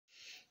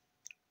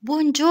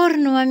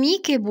Buongiorno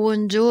amiche,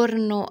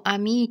 buongiorno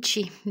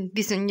amici.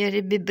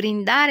 Bisognerebbe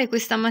brindare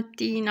questa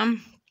mattina.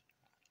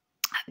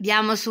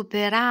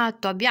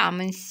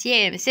 Abbiamo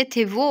insieme,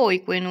 siete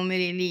voi quei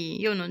numeri lì,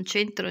 io non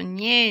c'entro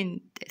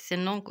niente, se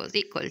non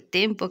così col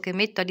tempo che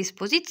metto a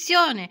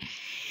disposizione,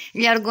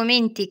 gli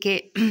argomenti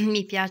che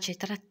mi piace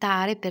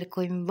trattare per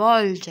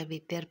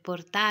coinvolgervi, per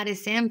portare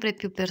sempre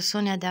più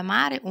persone ad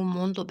amare un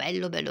mondo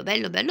bello, bello,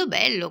 bello, bello,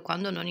 bello,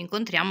 quando non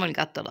incontriamo il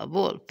gatto e la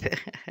volpe.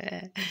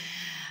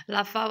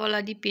 La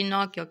favola di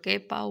Pinocchio, che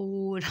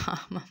paura,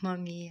 mamma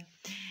mia.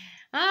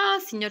 Ah,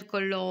 signor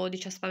Collodi,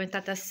 ci ha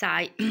spaventato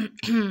assai.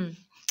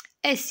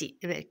 Eh sì,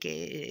 perché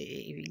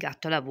il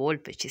gatto e la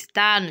volpe ci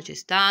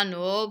stanno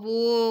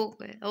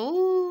ovunque.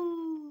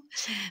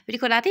 Vi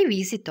ricordate i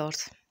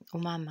Visitors? Oh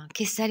mamma,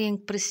 che serie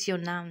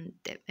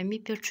impressionante! E mi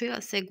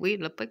piaceva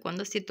seguirla. Poi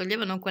quando si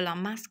toglievano quella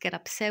maschera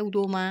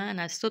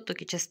pseudo-umana, sotto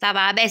che c'è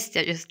stava, a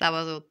bestia c'è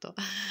stava sotto.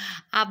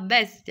 A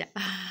bestia.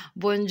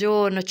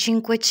 Buongiorno,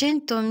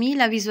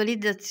 500.000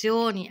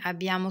 visualizzazioni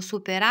abbiamo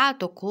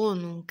superato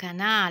con un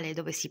canale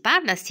dove si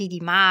parla sì di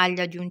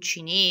maglia, di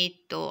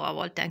uncinetto, a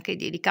volte anche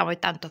di ricamo, è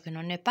tanto che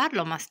non ne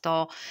parlo, ma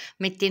sto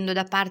mettendo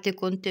da parte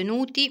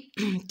contenuti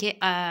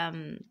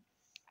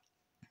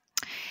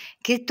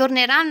che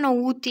torneranno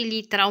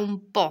utili tra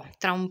un po'.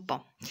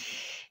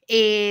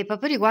 E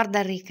proprio riguardo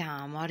al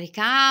ricamo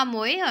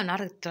e a un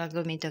altro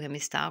argomento che mi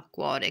sta a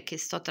cuore, che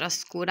sto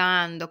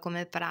trascurando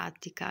come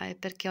pratica,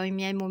 perché ho i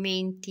miei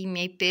momenti, i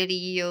miei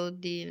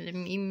periodi,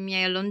 i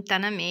miei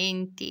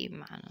allontanamenti,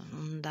 ma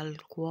non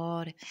dal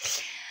cuore.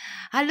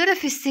 Allora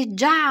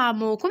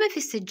festeggiamo, come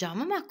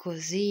festeggiamo? Ma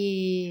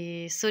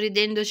così,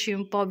 sorridendoci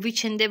un po'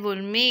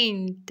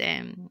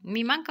 vicendevolmente.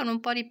 Mi mancano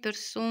un po' di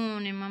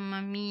persone,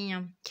 mamma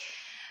mia,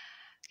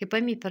 che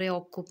poi mi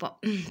preoccupo.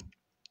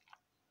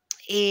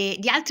 E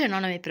di altre no,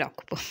 non mi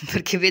preoccupo,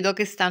 perché vedo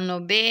che stanno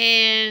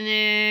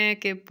bene,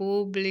 che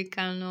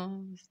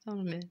pubblicano,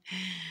 stanno bene.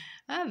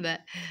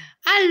 Vabbè.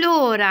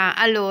 Allora,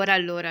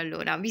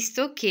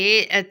 visto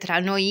che tra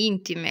noi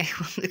intime,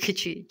 che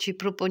ci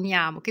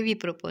proponiamo, che vi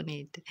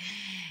proponete?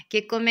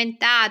 Che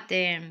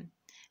commentate?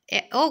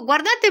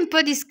 Guardate un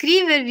po' di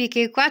iscrivervi,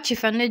 che qua ci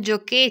fanno i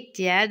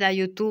giochetti da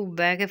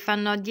YouTube, che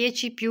fanno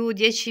 10 più,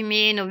 10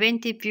 meno,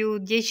 20 più,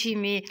 10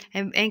 meno,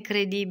 è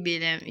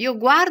incredibile. Io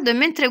guardo e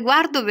mentre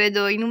guardo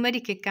vedo i numeri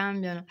che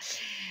cambiano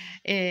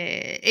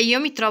e io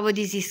mi trovo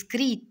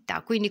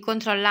disiscritta, quindi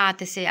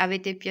controllate se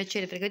avete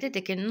piacere, perché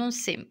vedete che non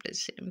sempre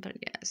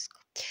riesco.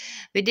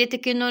 Vedete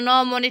che non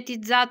ho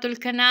monetizzato il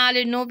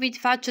canale, non vi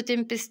faccio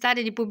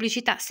tempestare di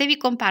pubblicità. Se vi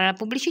compare la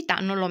pubblicità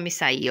non l'ho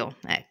messa io,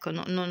 ecco,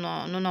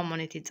 non ho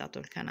monetizzato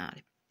il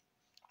canale.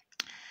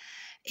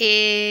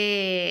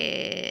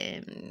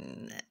 E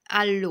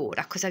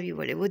allora, cosa vi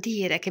volevo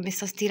dire? Che mi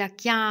sto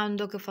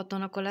stiracchiando, che ho fatto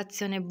una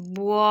colazione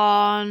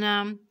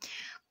buona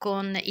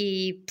con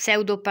i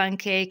pseudo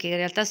pancake, che in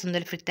realtà sono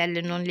delle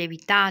frittelle non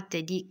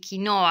lievitate di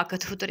quinoa che ho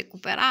dovuto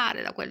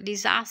recuperare da quel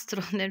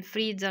disastro nel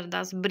freezer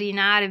da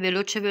sbrinare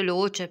veloce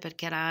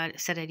perché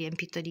si era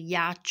riempito di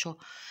ghiaccio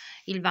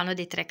il vano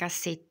dei 3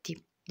 cassetti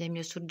del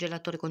mio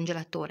surgelatore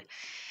congelatore.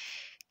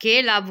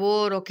 Che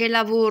lavoro, che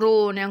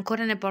lavorone,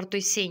 ancora ne porto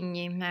i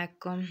segni,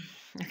 ecco,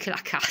 anche la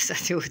casa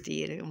devo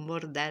dire, un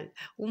bordello.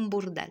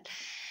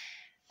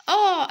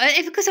 Oh,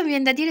 e cosa mi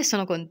viene da dire?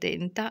 Sono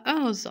contenta,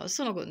 non lo so,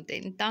 sono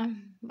contenta.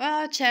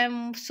 C'è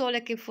un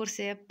sole che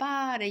forse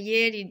appare,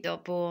 ieri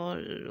dopo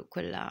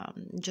quella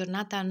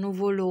giornata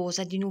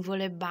nuvolosa, di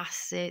nuvole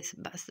basse,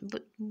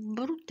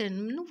 brutte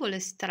nuvole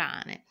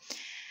strane.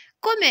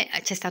 Come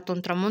c'è stato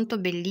un tramonto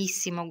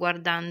bellissimo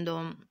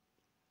guardando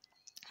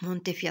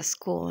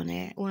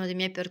Montefiascone, uno dei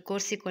miei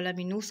percorsi con la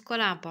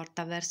minuscola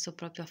porta verso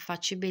proprio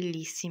affacci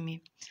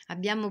bellissimi.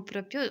 Abbiamo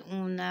proprio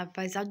un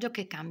paesaggio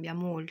che cambia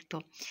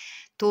molto,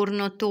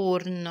 torno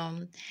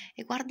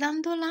e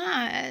guardando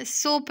là,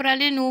 sopra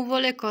le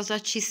nuvole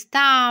cosa ci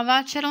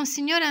stava? C'era un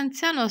signore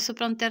anziano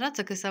sopra un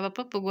terrazzo che stava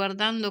proprio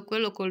guardando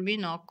quello col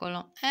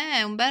binocolo.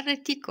 Un bel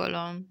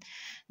reticolo.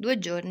 2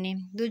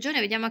 giorni,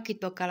 vediamo a chi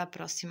tocca la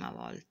prossima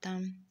volta.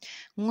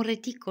 Un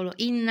reticolo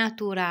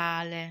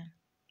innaturale.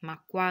 Ma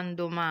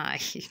quando mai?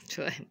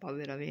 Cioè, ma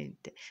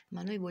veramente.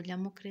 Ma noi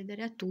vogliamo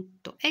credere a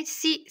tutto. Eh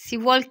sì, si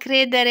vuol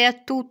credere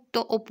a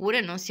tutto oppure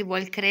non si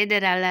vuol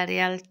credere alla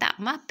realtà.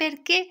 Ma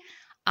perché?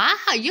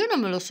 Ah, io non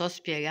me lo so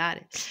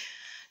spiegare.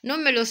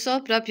 Non me lo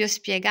so proprio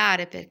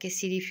spiegare perché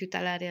si rifiuta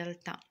la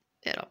realtà.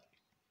 Però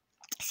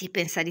si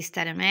pensa di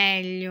stare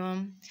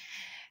meglio,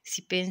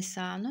 si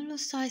pensa, non lo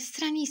so, è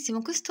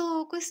stranissimo.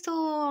 Questo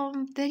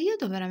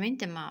periodo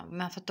veramente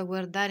mi ha fatto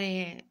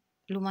guardare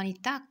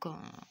l'umanità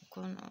con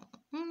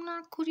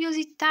una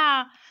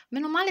curiosità.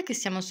 Meno male che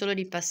siamo solo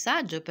di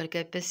passaggio, perché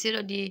il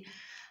pensiero di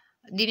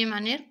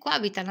rimanere qua,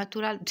 vita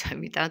naturale, cioè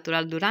vita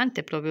naturale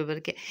durante proprio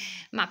perché,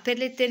 ma per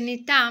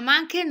l'eternità, ma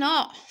anche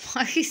no,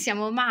 ma che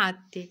siamo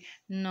matti?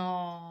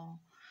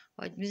 No.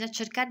 Bisogna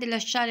cercare di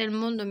lasciare il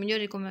mondo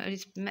migliore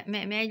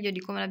meglio di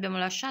come l'abbiamo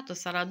lasciato,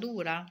 sarà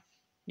dura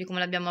di come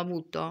l'abbiamo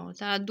avuto,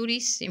 sarà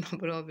durissimo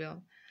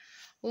proprio.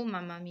 Oh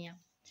mamma mia.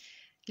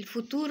 Il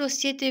futuro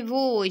siete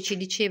voi, ci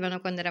dicevano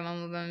quando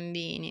eravamo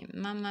bambini.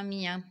 Mamma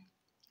mia.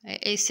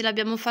 E se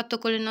l'abbiamo fatto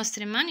con le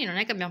nostre mani non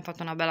è che abbiamo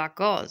fatto una bella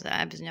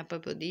cosa, bisogna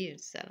proprio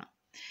dirsela.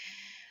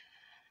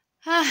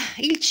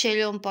 Il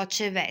cielo è un po'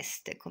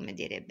 celeste, come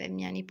direbbe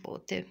mia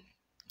nipote,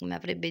 come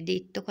avrebbe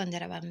detto quando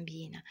era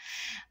bambina.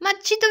 Ma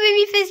ci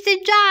dovevi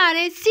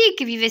festeggiare? Sì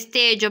che vi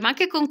festeggio, ma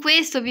anche con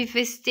questo vi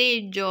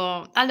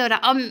festeggio. Allora,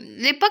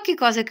 le poche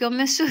cose che ho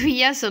messo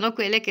via sono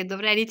quelle che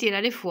dovrei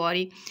ritirare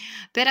fuori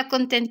per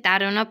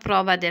accontentare una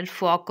prova del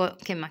fuoco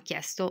che mi ha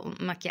chiesto,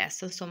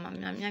 insomma,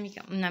 una mia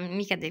amica,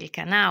 un'amica del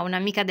canale,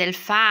 un'amica del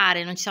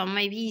fare, non ci siamo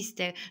mai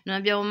viste, non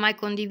abbiamo mai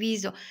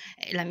condiviso.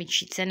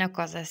 L'amicizia è una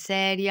cosa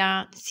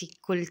seria, si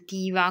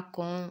coltiva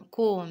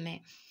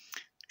come?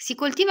 Si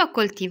coltiva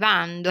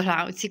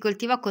coltivandola, si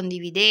coltiva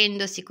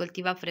condividendo, si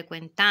coltiva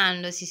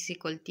frequentandosi, si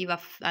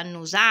coltiva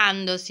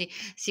annusandosi,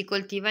 si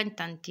coltiva in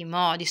tanti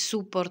modi,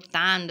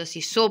 supportandosi,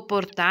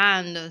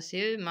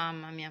 sopportandosi,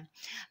 mamma mia,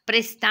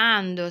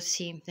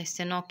 prestandosi, e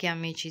se no che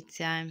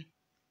amicizia è.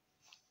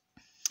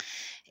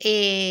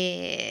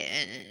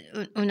 E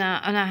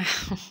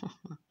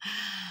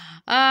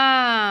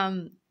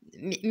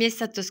mi è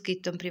stato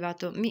scritto in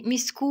privato: mi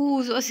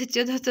scuso se ti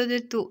ho dato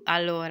del tu.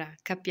 Allora,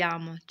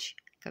 capiamoci.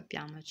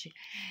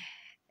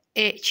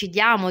 E ci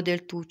diamo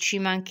del tu, ci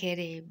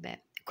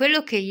mancherebbe.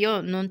 Quello che io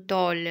non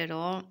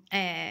tollero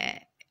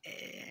è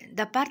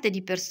da parte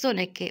di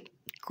persone che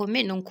con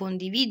me non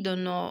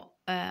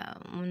condividono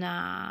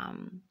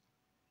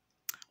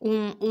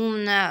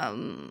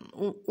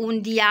un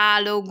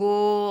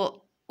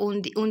dialogo,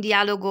 un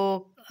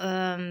dialogo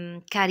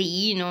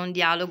carino, un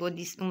dialogo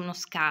di uno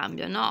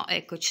scambio, no?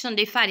 Ecco, ci sono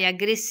dei fari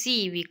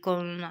aggressivi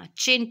con un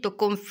accento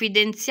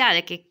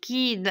confidenziale che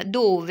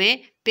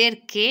dove,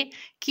 perché,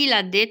 chi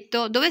l'ha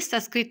detto, dove sta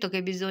scritto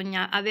che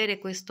bisogna avere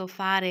questo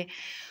fare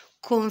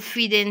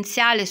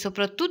confidenziale,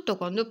 soprattutto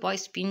quando poi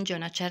spinge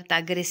una certa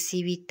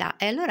aggressività,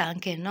 e allora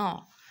anche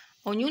no.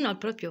 Ognuno al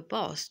proprio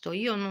posto,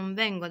 io non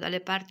vengo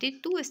dalle parti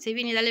tue, se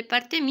vieni dalle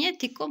parti mie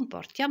ti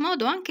comporti a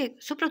modo, anche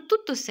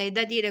soprattutto se hai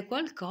da dire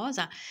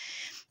qualcosa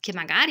che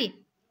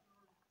magari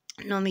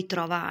non mi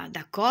trova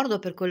d'accordo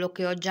per quello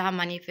che ho già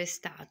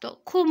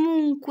manifestato.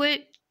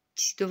 Comunque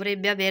si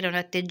dovrebbe avere un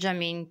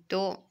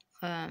atteggiamento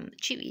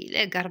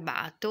civile,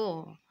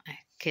 garbato,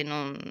 che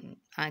non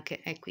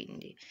anche, e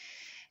quindi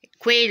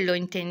quello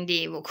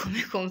intendevo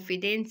come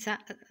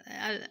confidenza,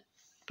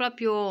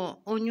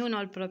 proprio ognuno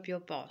al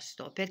proprio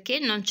posto, perché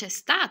non c'è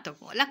stato.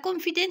 La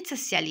confidenza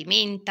si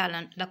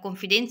alimenta, la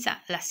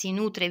confidenza la si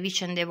nutre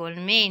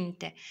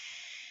vicendevolmente.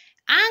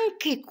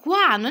 Anche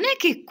qua non è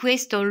che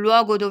questo è un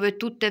luogo dove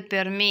tutto è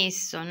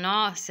permesso,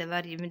 no? Se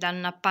mi danno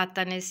una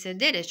patta nel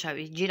sedere, cioè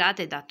vi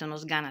girate e date uno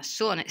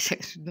sganassone, se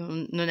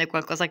non è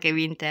qualcosa che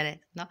vi interessa,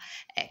 no?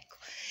 Ecco,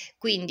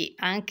 quindi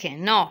anche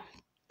no,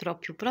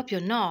 proprio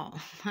no,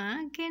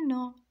 anche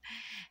no.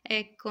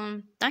 Ecco,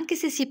 anche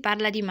se si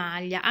parla di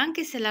maglia,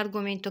 anche se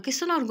l'argomento, che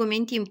sono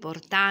argomenti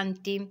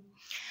importanti,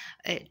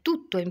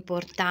 tutto è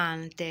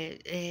importante,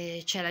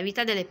 cioè la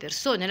vita delle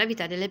persone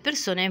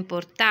è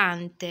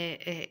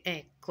importante,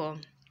 ecco,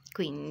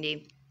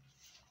 quindi.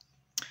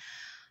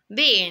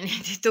 Bene,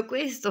 detto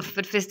questo,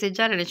 per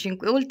festeggiare le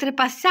 5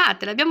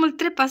 oltrepassate, l'abbiamo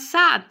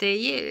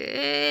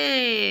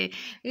oltrepassate,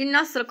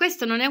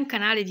 questo non è un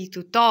canale di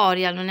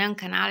tutorial, non è un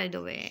canale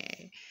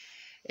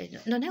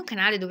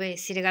dove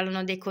si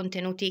regalano dei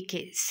contenuti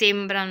che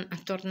sembrano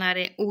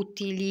tornare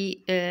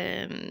utili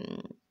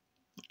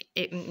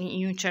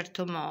in un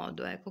certo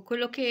modo. Ecco,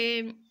 quello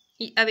che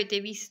avete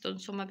visto,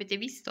 insomma, avete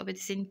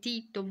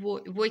sentito,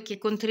 voi che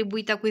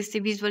contribuite a queste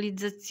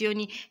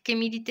visualizzazioni, che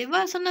mi dite,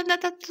 sono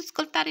andata ad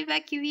ascoltare i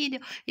vecchi video,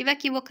 i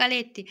vecchi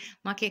vocaletti,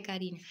 ma che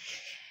carini.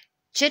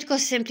 Cerco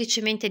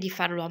semplicemente di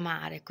farlo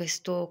amare,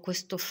 questo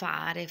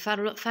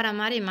far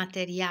amare i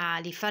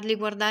materiali, farli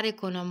guardare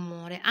con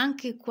amore,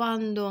 anche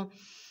quando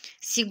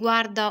si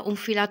guarda un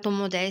filato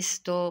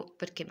modesto,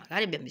 perché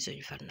magari abbiamo bisogno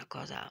di fare una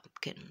cosa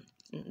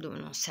dove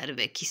non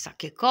serve chissà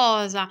che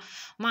cosa,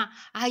 ma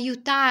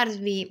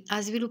aiutarvi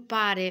a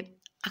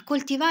sviluppare, a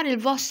coltivare il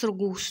vostro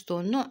gusto.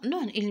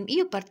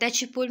 Io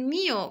partecipo il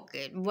mio,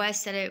 che vuole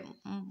essere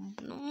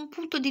un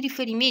punto di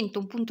riferimento,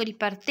 un punto di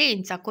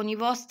partenza con le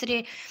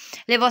vostre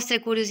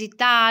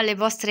curiosità, i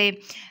vostri,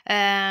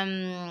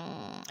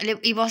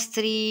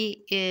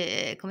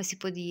 come si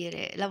può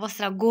dire, la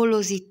vostra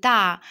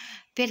golosità.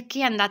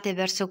 Perché andate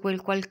verso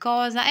quel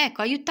qualcosa?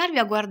 Ecco, aiutarvi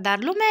a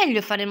guardarlo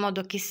meglio, fare in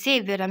modo che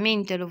se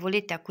veramente lo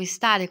volete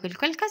acquistare, quel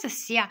qualcosa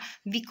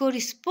vi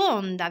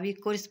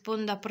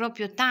corrisponda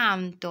proprio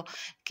tanto,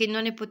 che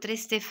non ne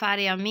potreste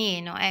fare a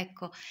meno,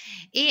 ecco,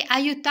 e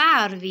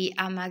aiutarvi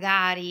a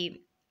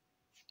magari,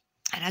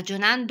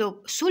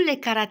 ragionando sulle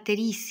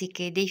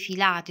caratteristiche dei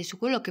filati, su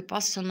quello che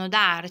possono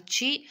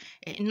darci,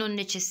 non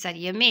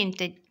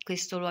necessariamente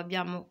questo lo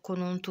abbiamo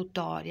con un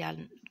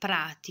tutorial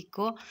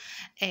pratico,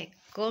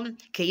 ecco,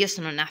 che io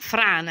sono una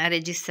frana a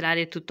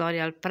registrare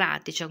tutorial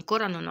pratici,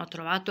 ancora non ho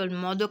trovato il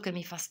modo che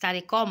mi fa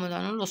stare comoda,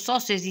 non lo so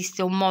se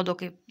esiste un modo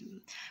che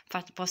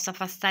possa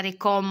far stare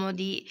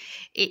comodi,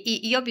 e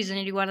io ho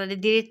bisogno di guardare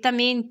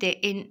direttamente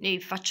e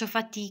faccio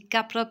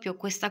fatica proprio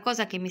questa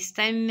cosa che mi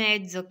sta in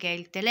mezzo, che è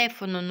il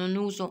telefono, non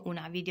uso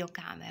una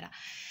videocamera,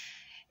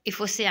 e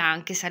fosse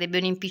anche sarebbe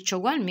un impiccio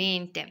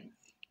ugualmente.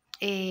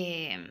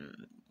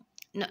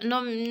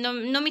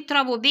 Non mi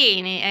trovo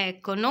bene,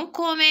 ecco, non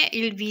come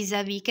il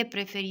vis-à-vis che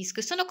preferisco.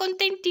 E sono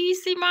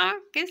contentissima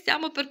che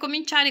stiamo per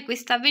cominciare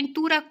questa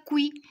avventura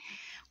qui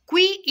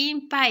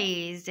in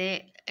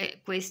paese,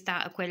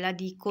 quella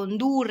di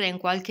condurre in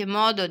qualche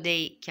modo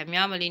dei,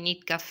 chiamiamoli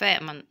Nit Caffè,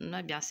 ma noi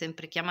abbiamo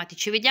sempre chiamati,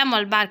 ci vediamo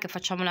al bar che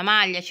facciamo la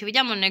maglia, ci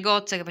vediamo al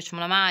negozio che facciamo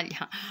la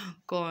maglia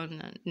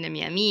con le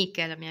mie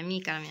amiche, la mia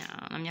amica,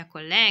 la mia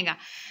collega,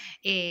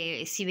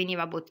 e si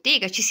veniva a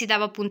bottega, ci si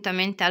dava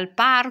appuntamento al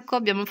parco,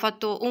 abbiamo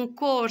fatto un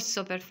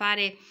corso per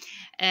fare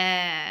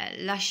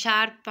la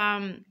sciarpa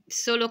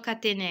solo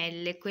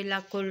catenelle,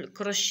 quella col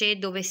crochet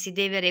dove si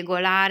deve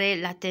regolare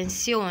la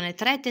tensione,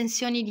 3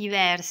 tensioni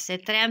diverse,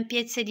 3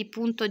 ampiezze di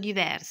punto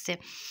diverse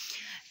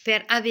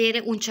per avere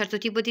un certo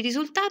tipo di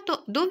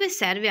risultato, dove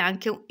serve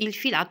anche il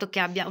filato che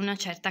abbia una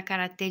certa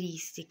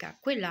caratteristica.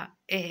 Quella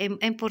è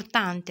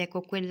importante,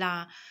 ecco,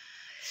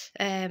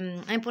 è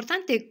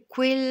importante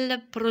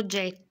quel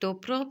progetto,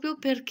 proprio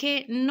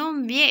perché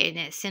non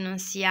viene se non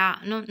si ha,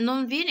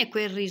 non viene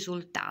quel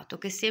risultato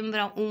che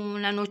sembra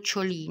una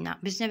nocciolina.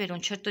 Bisogna avere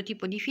un certo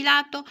tipo di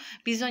filato,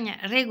 bisogna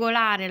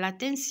regolare la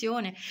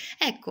tensione,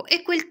 ecco,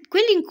 e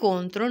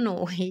quell'incontro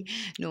noi,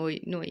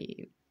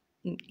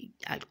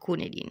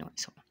 alcune di noi,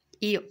 insomma,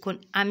 io con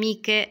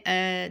amiche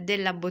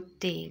della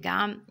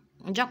bottega,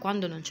 già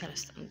quando non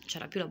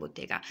c'era più la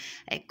bottega,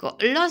 ecco,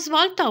 l'ho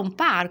svolto a un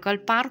parco,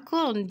 al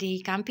parco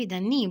dei Campi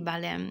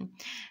d'Annibale,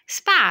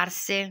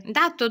 sparse,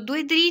 dato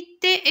 2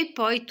 dritte e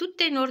poi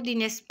tutte in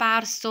ordine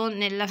sparso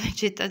nella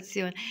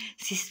vegetazione.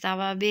 Si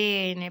stava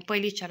bene,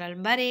 poi lì c'era il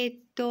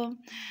baretto,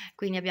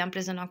 quindi abbiamo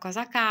preso una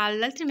cosa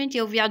calda, altrimenti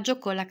io viaggio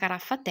con la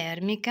caraffa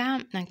termica,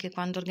 anche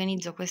quando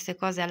organizzo queste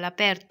cose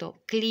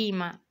all'aperto,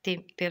 clima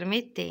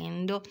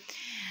permettendo,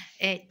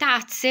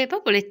 tazze,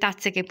 proprio le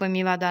tazze che poi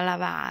mi vado a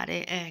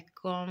lavare,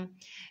 ecco,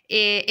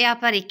 e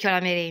apparecchio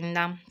la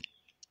merenda.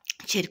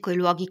 Cerco i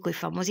luoghi coi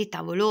famosi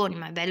tavoloni,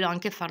 ma è bello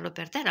anche farlo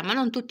per terra, ma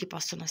non tutti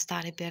possono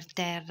stare per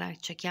terra,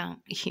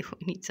 io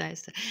inizio a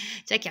essere,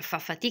 c'è chi fa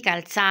fatica a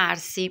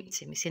alzarsi,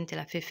 se mi sente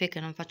la feffe che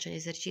non faccio gli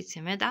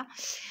esercizi me dà,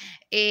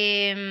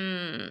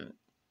 ed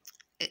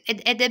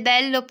è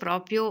bello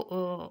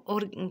proprio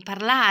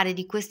parlare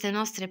di queste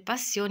nostre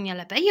passioni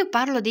io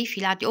parlo dei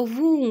filati,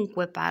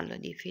 ovunque parlo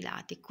dei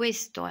filati,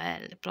 questo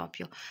è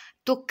proprio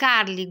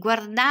toccarli,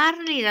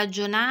 guardarli,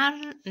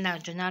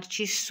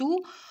 ragionarci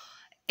su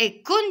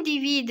e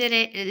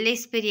condividere le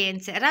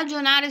esperienze,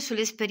 ragionare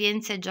sulle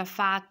esperienze già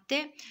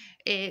fatte,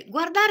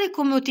 guardare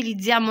come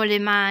utilizziamo le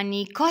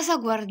mani, cosa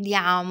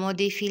guardiamo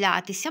dei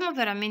filati, siamo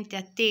veramente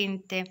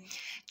attente.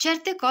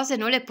 Certe cose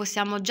noi le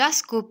possiamo già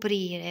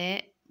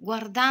scoprire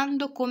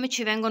guardando come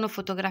ci vengono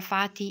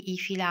fotografati i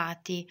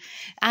filati,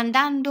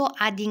 andando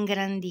ad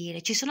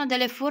ingrandire. Ci sono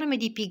delle forme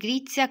di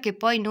pigrizia che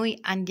poi noi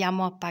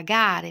andiamo a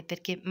pagare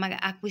perché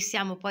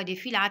acquistiamo poi dei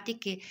filati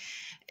che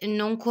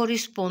non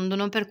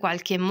corrispondono per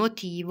qualche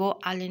motivo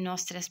alle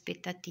nostre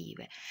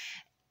aspettative.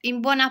 In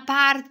buona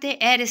parte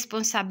è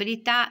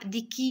responsabilità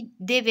di chi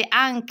deve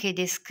anche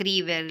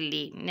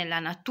descriverli nella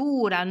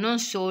natura, non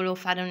solo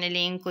fare un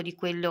elenco di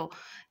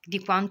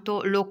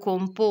quanto lo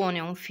compone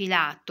un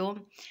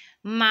filato,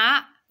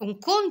 ma un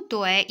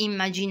conto è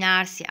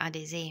immaginarsi, ad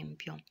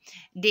esempio,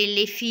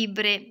 delle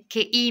fibre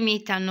che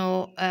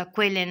imitano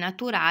quelle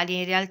naturali,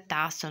 in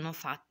realtà sono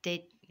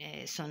fatte,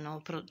 è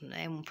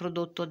un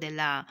prodotto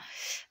è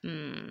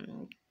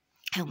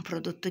un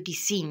prodotto di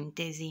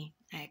sintesi,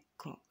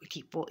 ecco,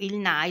 tipo il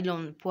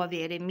nylon può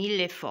avere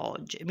 1000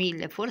 fogge,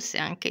 1000, forse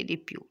anche di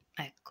più,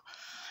 ecco.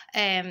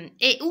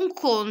 E un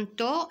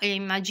conto è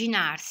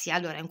immaginarsi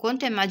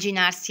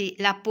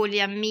la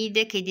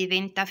poliammide che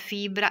diventa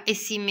fibra e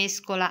si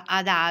mescola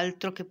ad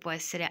altro che può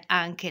essere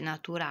anche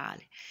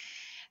naturale.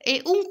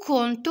 E un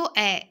conto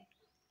è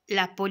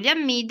la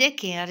poliammide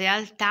che in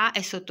realtà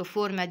è sotto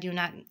forma di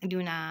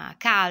una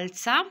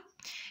calza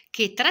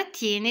che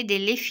trattiene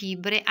delle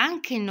fibre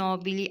anche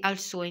nobili al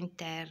suo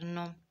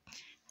interno.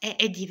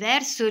 È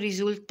diverso il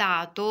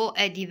risultato,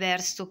 è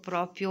diverso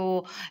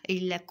proprio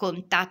il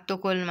contatto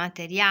col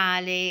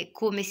materiale,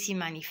 come si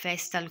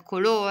manifesta il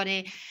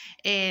colore.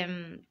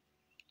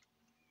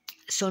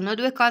 Sono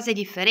 2 cose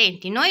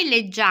differenti. Noi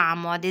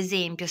leggiamo, ad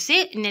esempio,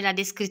 se nella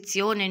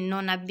descrizione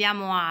non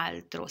abbiamo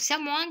altro,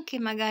 siamo anche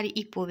magari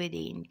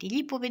ipovedenti. Gli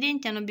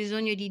ipovedenti hanno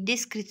bisogno di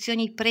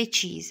descrizioni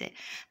precise,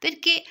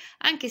 perché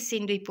anche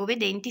essendo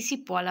ipovedenti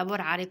si può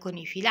lavorare con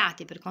i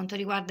filati. Per quanto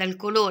riguarda il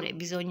colore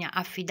bisogna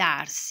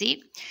affidarsi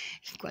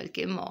in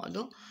qualche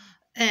modo,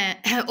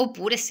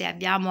 oppure se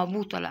abbiamo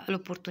avuto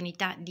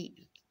l'opportunità di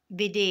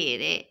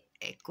vedere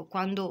ecco,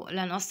 quando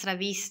la nostra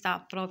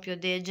vista proprio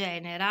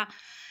degenera,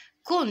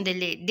 con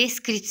delle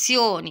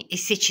descrizioni, e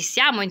se ci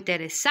siamo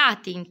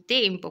interessati in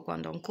tempo,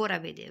 quando ancora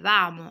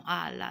vedevamo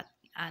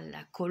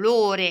al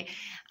colore,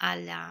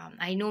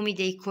 ai nomi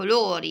dei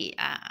colori,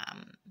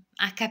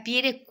 a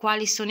capire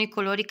quali sono i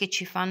colori che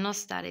ci fanno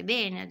stare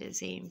bene, ad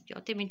esempio,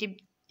 altrimenti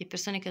le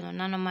persone che non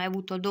hanno mai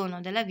avuto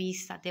dono della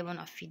vista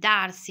devono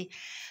affidarsi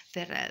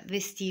per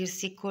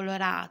vestirsi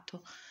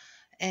colorato.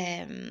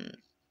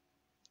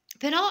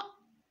 Però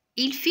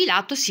il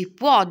filato si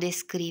può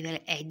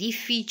descrivere, è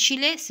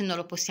difficile se non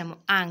lo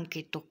possiamo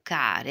anche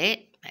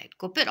toccare,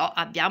 ecco, però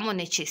abbiamo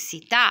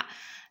necessità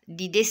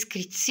di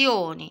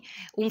descrizioni.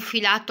 Un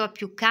filato a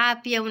più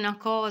capi è una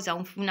cosa,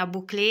 una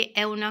bouclée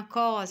è una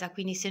cosa,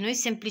 quindi se noi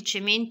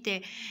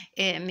semplicemente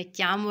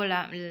elenchiamo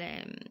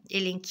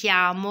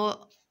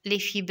le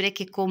fibre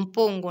che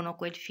compongono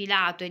quel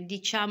filato e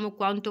diciamo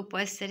quanto può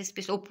essere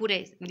spesso,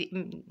 oppure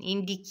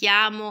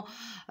indichiamo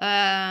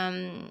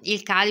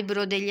il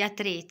calibro degli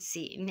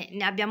attrezzi,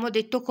 ne abbiamo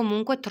detto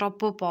comunque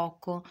troppo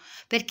poco,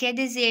 perché ad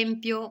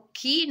esempio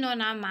chi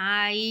non ha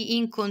mai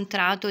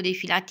incontrato dei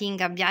filati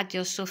ingabbiati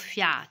o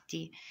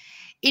soffiati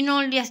e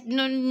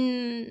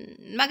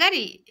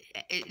magari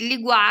li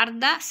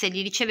guarda, se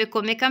li riceve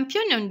come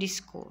campione è un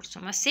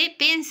discorso, ma se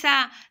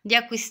pensa di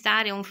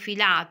acquistare un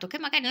filato, che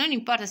magari non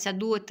importa se ha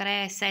 2,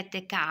 3,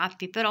 7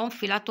 capi, però un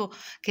filato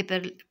che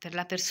per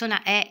la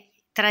persona è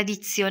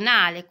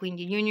tradizionale,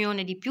 quindi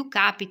l'unione di più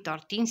capi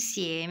torti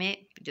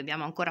insieme,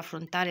 dobbiamo ancora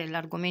affrontare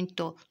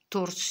l'argomento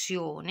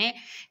torsione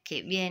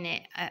che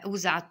viene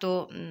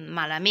usato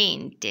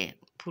malamente,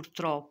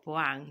 purtroppo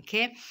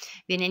anche,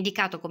 viene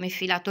indicato come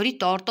filato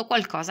ritorto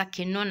qualcosa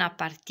che non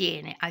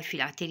appartiene ai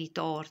filati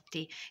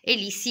ritorti e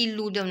lì si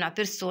illude una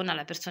persona,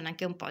 la persona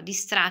anche un po'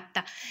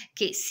 distratta,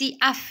 che si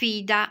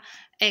affida,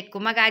 ecco,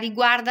 magari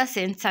guarda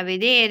senza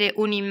vedere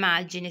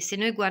un'immagine. Se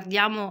noi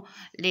guardiamo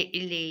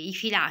i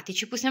filati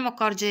ci possiamo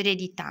accorgere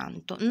di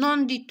tanto,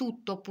 non di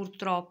tutto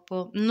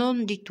purtroppo,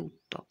 non di tutto,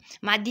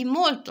 ma di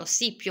molto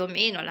sì, più o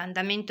meno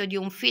l'andamento di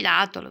un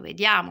filato lo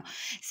vediamo.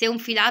 Se un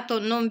filato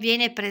non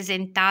viene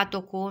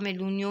presentato come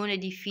l'unione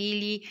di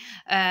fili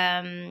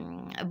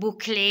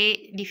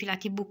bouclée, di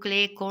filati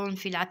bouclée con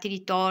filati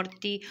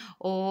ritorti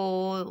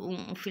o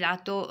un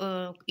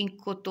filato in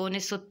cotone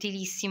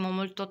sottilissimo,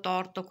 molto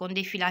torto, con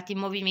dei filati in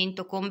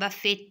movimento, con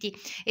baffetti,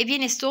 e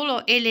viene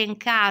solo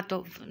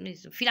elencato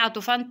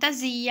filato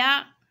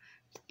fantasia,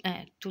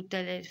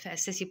 tutte le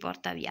feste si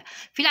porta via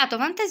filato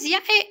fantasia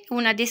e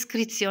una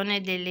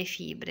descrizione delle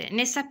fibre,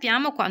 ne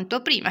sappiamo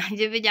quanto prima.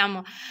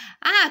 Vediamo,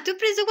 ti ho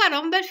preso, guarda,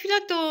 un bel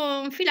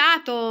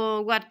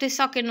filato, guarda, te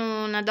so che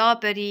non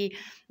adoperi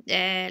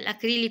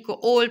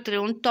l'acrilico oltre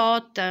un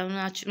tot,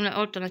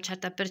 oltre una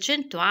certa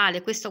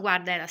percentuale, questo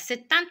guarda era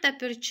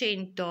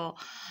 70%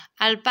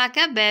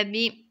 alpaca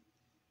baby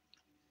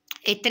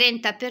e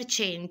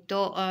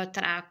 30%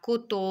 tra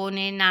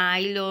cotone,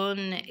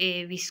 nylon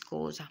e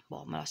viscosa.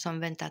 Boh, me la sono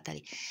inventata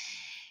lì.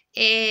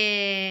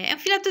 È un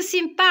filato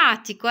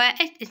simpatico,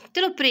 te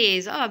l'ho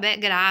preso, vabbè,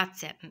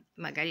 grazie,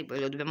 magari poi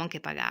lo dobbiamo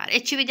anche pagare,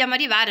 e ci vediamo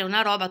arrivare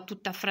una roba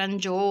tutta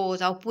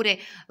frangiosa oppure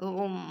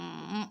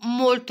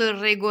molto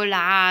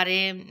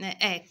irregolare,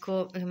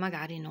 ecco,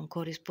 magari non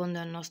corrisponde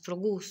al nostro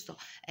gusto,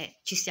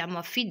 ci siamo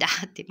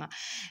affidati, ma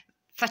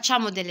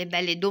facciamo delle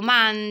belle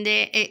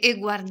domande e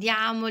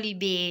guardiamoli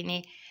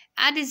bene.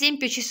 Ad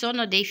esempio ci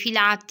sono dei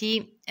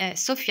filati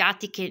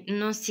soffiati che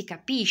non si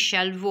capisce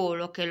al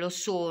volo che lo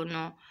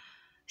sono,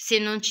 se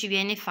non ci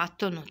viene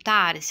fatto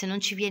notare, se non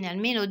ci viene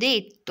almeno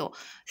detto.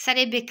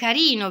 Sarebbe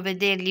carino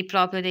vederli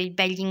proprio dei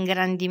begli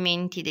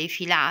ingrandimenti dei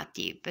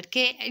filati,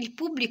 perché il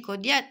pubblico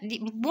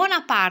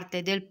buona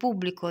parte del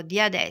pubblico di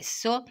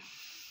adesso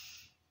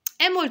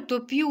è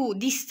molto più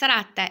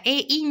distratta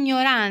e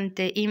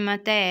ignorante in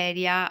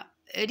materia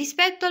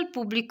rispetto al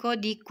pubblico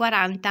di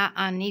 40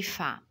 anni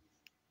fa,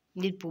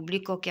 del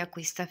pubblico che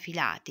acquista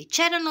filati.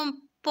 C'erano un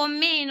po'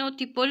 meno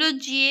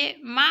tipologie,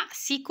 ma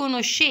si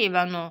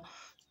conoscevano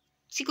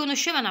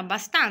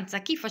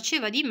abbastanza. Chi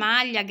faceva di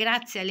maglia,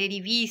 grazie alle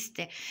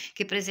riviste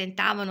che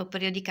presentavano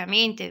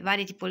periodicamente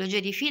varie tipologie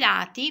di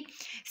filati,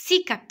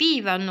 si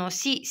capivano,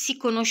 si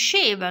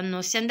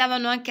conoscevano, si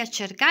andavano anche a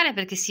cercare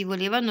perché si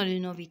volevano le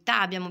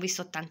novità. Abbiamo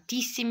visto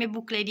tantissime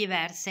bouclée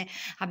diverse,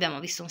 abbiamo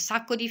visto un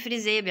sacco di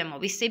frisé, abbiamo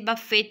visto i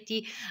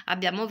baffetti,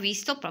 abbiamo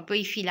visto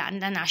proprio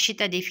la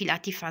nascita dei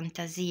filati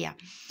fantasia.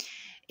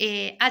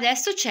 E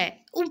adesso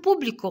c'è un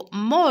pubblico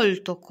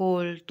molto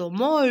colto,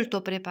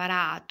 molto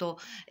preparato,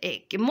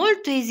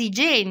 molto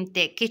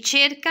esigente, che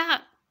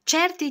cerca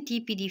certi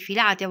tipi di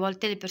filati. A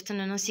volte le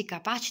persone non si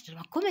capacitano,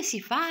 ma come si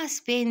fa a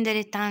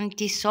spendere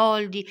tanti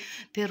soldi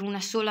per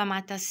una sola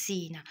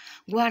matassina?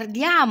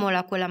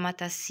 Guardiamola quella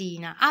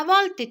matassina. A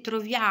volte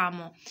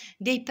troviamo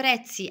dei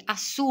prezzi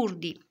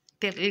assurdi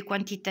per il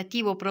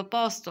quantitativo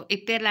proposto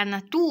e per la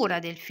natura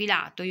del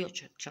filato. Io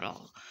ce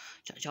l'ho.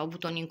 Cioè, ho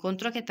avuto un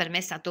incontro che per me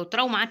è stato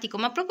traumatico,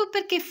 ma proprio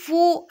perché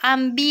fu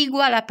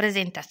ambigua la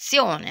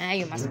presentazione.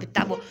 Io mi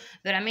aspettavo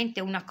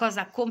veramente una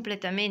cosa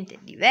completamente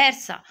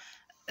diversa.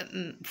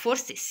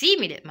 forse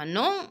simile, ma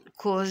non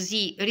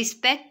così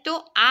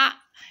rispetto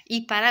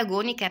ai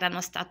paragoni che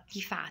erano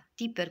stati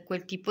fatti per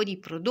quel tipo di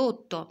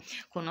prodotto.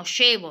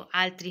 Conoscevo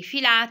altri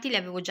filati, li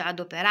avevo già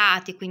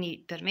adoperati,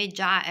 quindi per me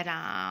già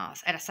era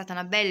stata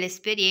una bella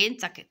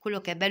esperienza, che quello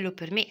che è bello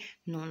per me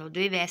non lo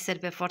deve essere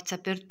per forza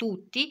per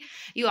tutti.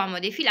 Io amo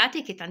dei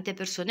filati che tante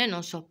persone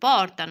non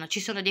sopportano,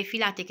 ci sono dei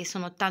filati che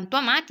sono tanto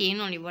amati e io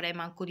non li vorrei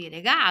manco di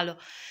regalo,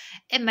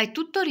 ma è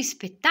tutto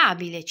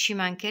rispettabile, ci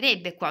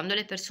mancherebbe, quando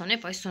le persone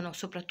poi sono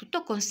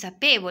soprattutto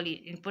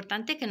consapevoli.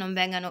 L'importante è che non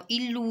vengano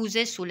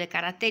illuse sulle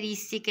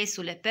caratteristiche,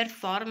 sulle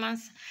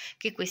performance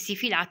che questi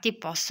filati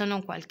possono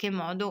in qualche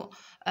modo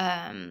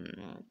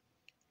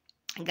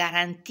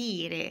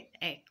garantire,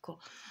 ecco.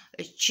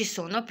 Ci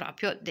sono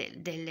proprio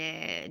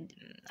delle,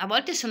 a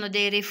volte sono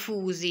dei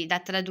refusi da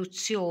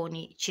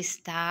traduzioni, ci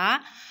sta,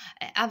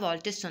 a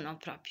volte sono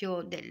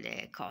proprio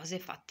delle cose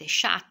fatte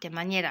sciatte, in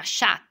maniera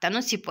sciatta.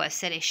 Non si può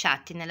essere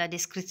sciatti nella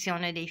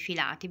descrizione dei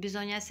filati,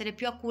 bisogna essere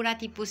più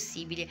accurati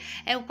possibile,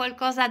 è un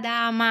qualcosa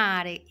da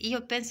amare.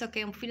 Io penso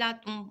che un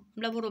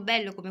lavoro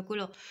bello come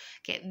quello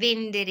che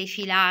vendere i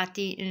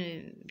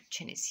filati,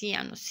 ce ne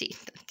siano, sì,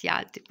 tanti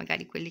altri,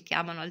 magari quelli che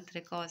amano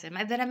altre cose, ma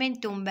è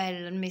veramente un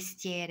bel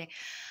mestiere,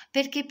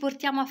 perché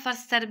portiamo a far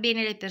star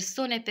bene le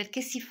persone,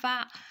 perché si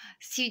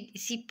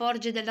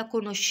porge della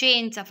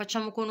conoscenza,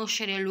 facciamo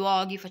conoscere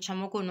luoghi,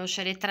 facciamo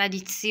conoscere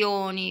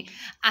tradizioni,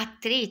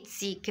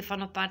 attrezzi che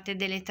fanno parte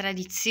delle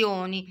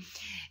tradizioni,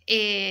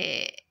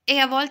 e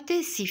a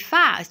volte si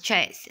fa,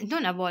 cioè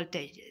non a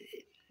volte,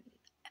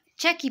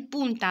 c'è chi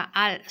punta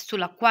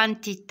sulla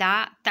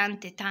quantità,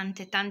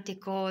 tante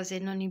cose,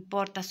 non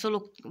importa,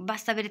 solo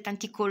basta avere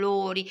tanti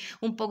colori,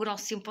 un po'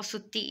 grossi, un po'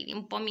 sottili,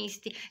 un po'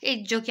 misti,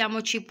 e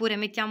giochiamoci pure,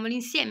 mettiamoli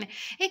insieme.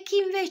 E chi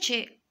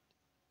invece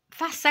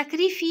fa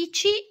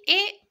sacrifici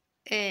e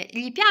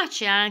gli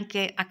piace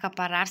anche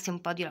accaparrarsi un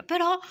po' di roba,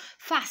 però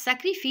fa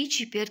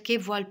sacrifici perché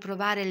vuol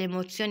provare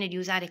l'emozione di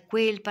usare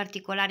quel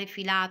particolare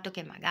filato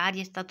che magari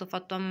è stato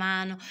fatto a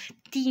mano,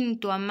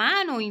 tinto a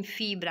mano o in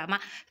fibra, ma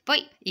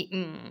poi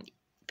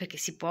perché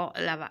si può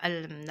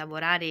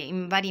lavorare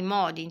in vari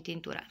modi in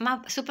tintura,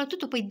 ma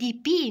soprattutto poi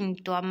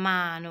dipinto a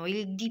mano.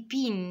 Il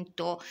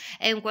dipinto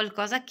è un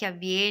qualcosa che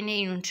avviene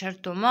in un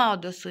certo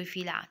modo sui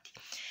filati.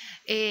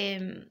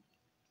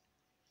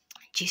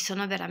 Ci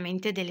sono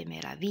veramente delle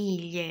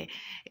meraviglie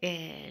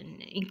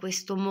in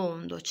questo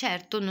mondo.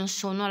 Certo, non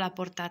sono alla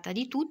portata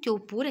di tutti,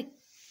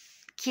 oppure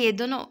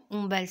chiedono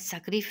un bel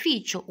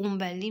sacrificio, un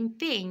bel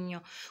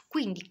impegno,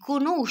 quindi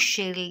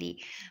conoscerli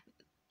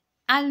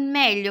al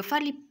meglio,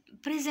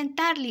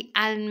 presentarli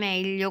al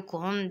meglio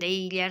con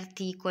degli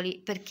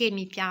articoli, perché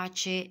mi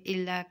piace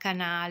il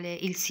canale,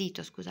 il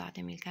sito,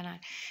 scusatemi, il canale,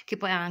 che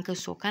poi ha anche il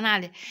suo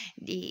canale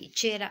di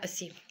cera,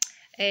 sì,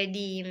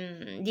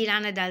 di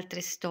Lana ed altre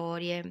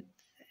storie,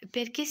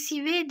 perché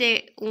si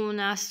vede un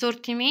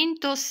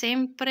assortimento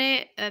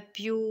sempre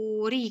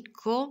più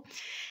ricco,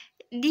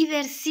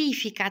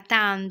 diversifica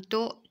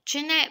tanto,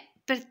 ce n'è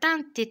per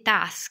tante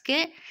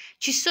tasche,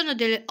 ci sono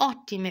delle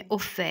ottime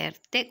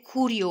offerte,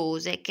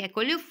 curiose, che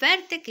quelle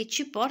offerte che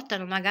ci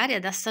portano magari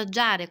ad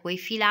assaggiare quei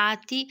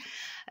filati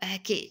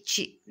che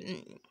ci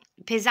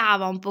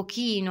pesava un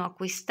pochino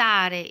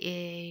acquistare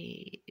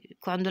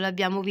quando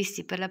l'abbiamo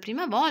visti per la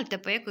prima volta, e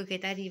poi ecco che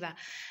ti arriva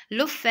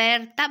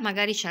l'offerta,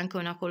 magari c'è anche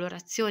una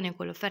colorazione in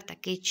quell'offerta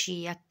che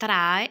ci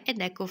attrae,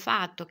 ed ecco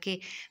fatto che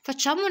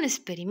facciamo un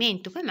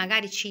esperimento, poi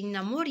magari ci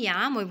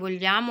innamoriamo e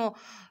vogliamo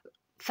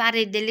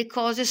fare delle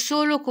cose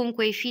solo con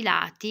quei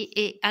filati,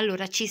 e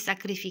allora ci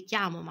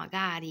sacrifichiamo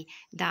magari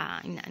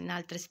in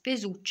altre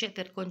spesucce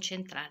per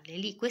concentrarle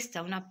lì. Questa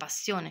è una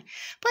passione.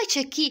 Poi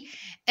c'è chi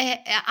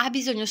ha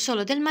bisogno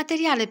solo del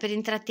materiale per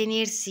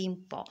intrattenersi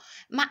un po',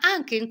 ma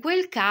anche in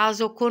quel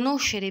caso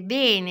conoscere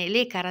bene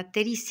le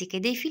caratteristiche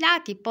dei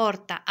filati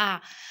porta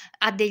a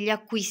degli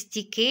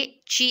acquisti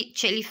che che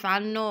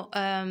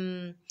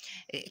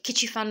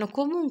ci fanno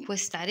comunque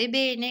stare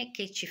bene,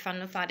 che ci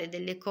fanno fare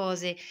delle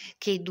cose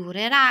che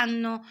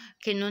dureranno,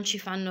 che non ci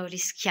fanno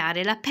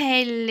rischiare la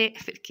pelle,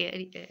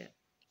 perché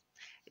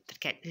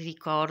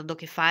ricordo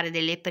che fare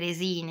delle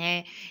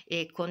presine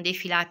con dei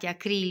filati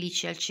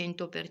acrilici al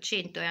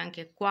 100% e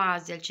anche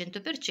quasi al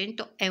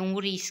 100% è un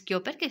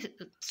rischio, perché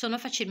sono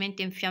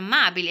facilmente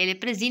infiammabili, e le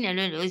presine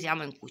noi le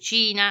usiamo in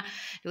cucina,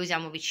 le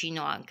usiamo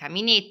vicino a un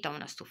caminetto, a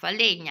una stufa a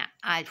legna,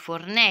 ai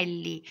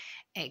fornelli,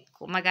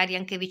 ecco, magari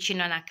anche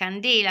vicino a una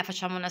candela,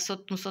 facciamo un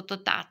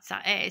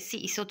sottotazza.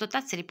 Sì, i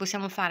sottotazze li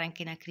possiamo fare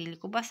anche in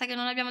acrilico, basta che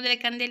non abbiamo delle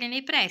candele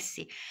nei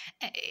pressi.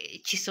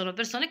 Ci sono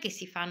persone che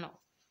si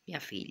fanno, mia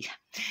figlia,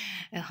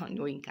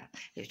 noi in casa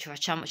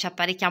ci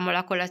apparecchiamo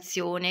la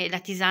colazione,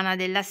 la tisana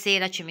della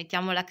sera, ci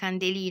mettiamo la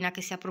candelina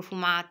che sia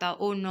profumata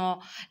o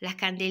no, la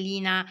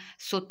candelina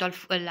sotto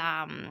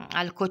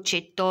al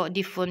coccetto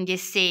diffondi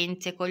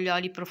essenze con gli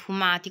oli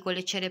profumati, con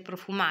le cere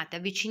profumate,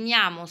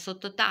 avviciniamo un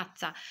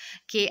sottotazza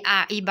che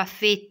ha i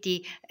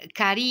baffetti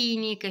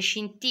carini che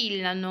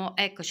scintillano,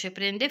 ecco, ci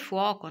prende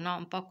fuoco, no?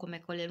 Un po' come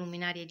con le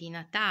luminarie di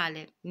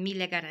Natale,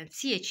 1000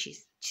 garanzie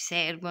ci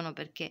servono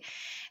perché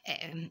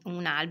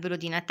un albero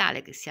di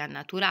Natale che sia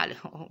naturale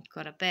o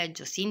ancora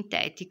peggio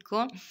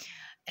sintetico,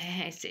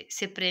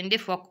 se prende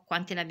fuoco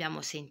quanti ne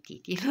abbiamo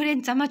sentiti?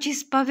 Lorenza, ma ci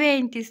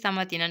spaventi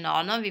stamattina?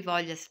 No, non vi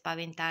voglio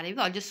spaventare, vi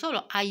voglio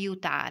solo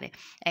aiutare.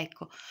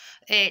 Ecco,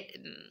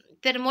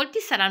 per molti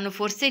saranno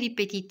forse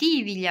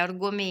ripetitivi gli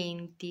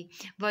argomenti,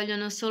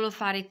 vogliono solo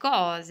fare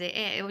cose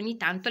e ogni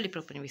tanto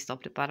mi sto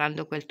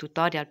preparando quel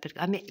tutorial perché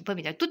a me poi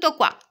mi dai tutto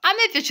qua. A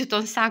me è piaciuta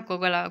un sacco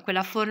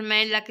quella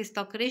formella che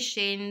sto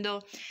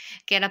crescendo,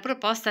 che era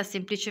proposta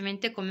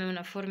semplicemente come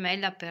una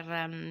formella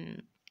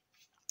per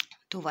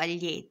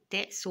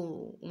tovagliette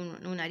su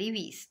una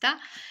rivista,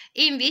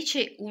 e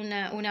invece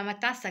una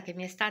matassa che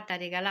mi è stata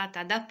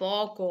regalata da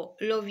poco,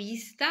 l'ho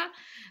vista,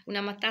 una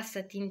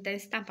matassa tinta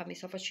in stampa, mi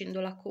sto facendo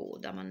la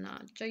coda,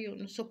 mannaggia, io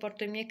non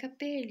sopporto i miei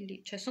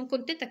capelli, cioè sono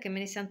contenta che me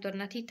ne siano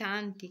tornati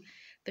tanti,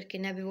 perché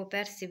ne avevo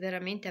persi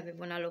veramente,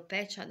 avevo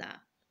un'alopecia da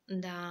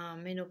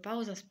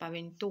menopausa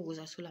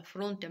spaventosa sulla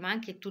fronte, ma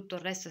anche tutto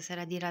il resto si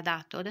era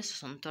diradato. Adesso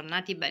sono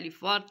tornati belli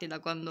forti da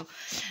quando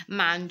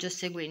mangio,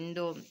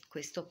 seguendo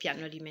questo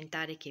piano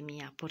alimentare che mi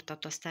ha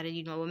portato a stare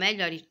di nuovo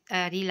meglio,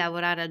 a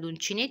rilavorare ad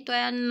uncinetto e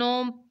a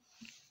non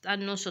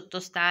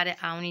sottostare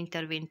a un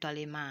intervento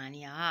alle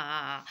mani.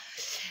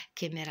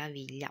 Che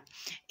meraviglia!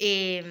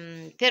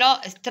 Però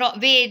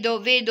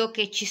vedo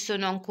che ci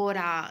sono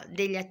ancora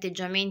degli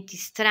atteggiamenti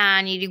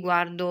strani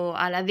riguardo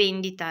alla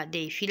vendita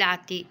dei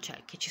filati,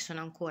 cioè che ci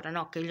sono ancora,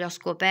 no? Che li ho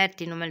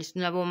scoperti, non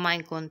li avevo mai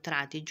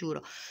incontrati,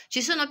 giuro.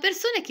 Ci sono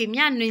persone che mi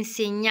hanno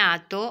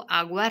insegnato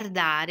a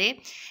guardare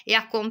e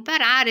a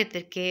comparare,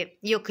 perché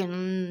io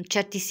che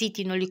certi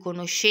siti non li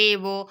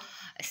conoscevo,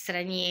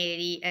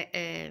 stranieri,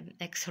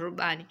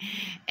 extraurbani,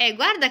 e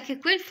guarda che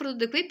quei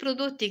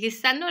prodotti che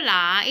stanno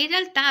là in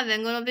realtà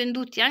vengono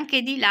venduti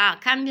anche di là,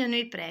 cambiano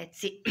i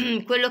prezzi.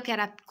 Quello che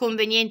era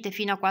conveniente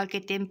fino a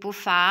qualche tempo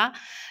fa,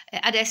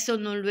 adesso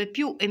non lo è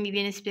più, e mi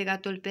viene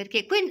spiegato il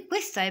perché.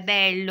 Questo è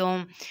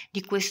bello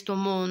di questo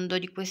mondo,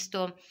 di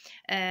questo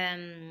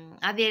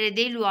avere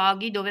dei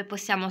luoghi dove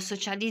possiamo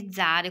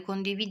socializzare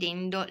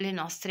condividendo le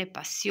nostre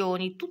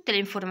passioni, tutte le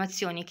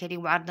informazioni che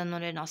riguardano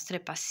le nostre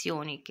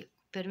passioni, che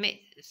per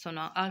me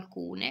sono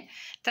alcune,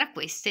 tra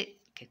queste,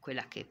 che è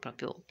quella che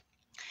proprio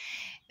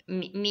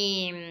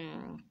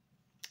mi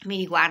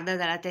riguarda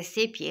dalla testa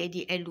ai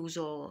piedi, è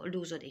l'uso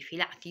dei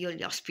filati. Io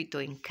li ospito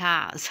in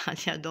casa,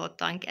 li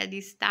adotto anche a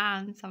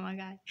distanza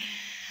magari.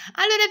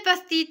 Allora è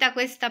partita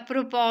questa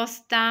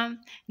proposta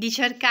di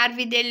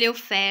cercarvi delle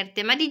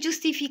offerte, ma di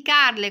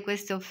giustificarle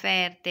queste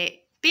offerte.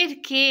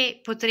 Perché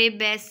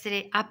potrebbe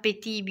essere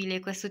appetibile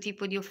questo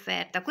tipo di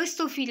offerta?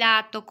 Questo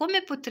filato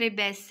come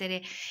potrebbe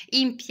essere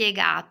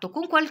impiegato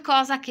con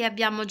qualcosa che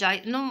abbiamo già?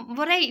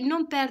 Vorrei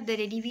non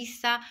perdere di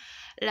vista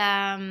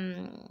la,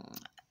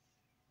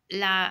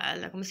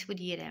 come si può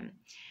dire,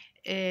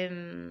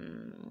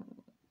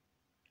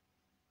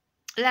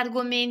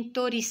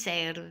 l'argomento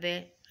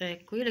riserve.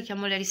 Ecco, io le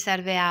chiamo le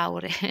riserve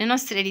auree, le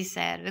nostre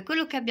riserve,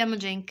 quello che abbiamo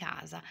già in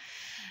casa.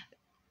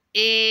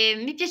 E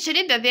mi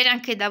piacerebbe avere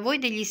anche da voi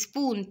degli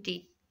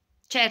spunti.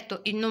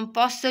 Certo, non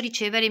posso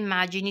ricevere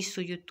immagini su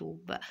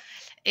YouTube,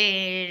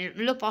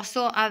 le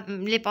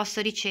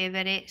posso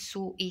ricevere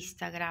su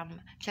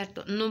Instagram.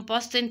 Certo, non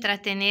posso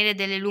intrattenere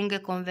delle lunghe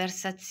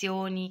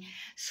conversazioni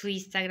su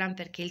Instagram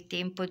perché il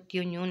tempo di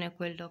ognuno è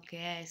quello che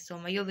è.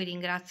 Insomma, io vi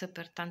ringrazio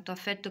per tanto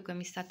affetto che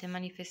mi state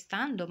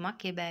manifestando, ma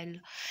che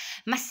bello.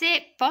 Ma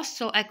se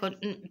posso, ecco,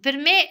 per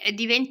me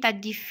diventa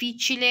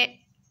difficile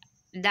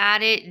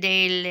dare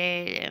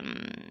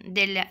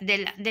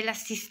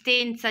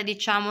dell'assistenza,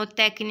 diciamo,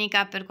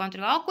 tecnica per quanto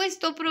riguarda: "Ho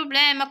questo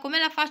problema, come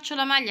la faccio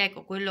la maglia?"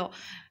 Ecco, quello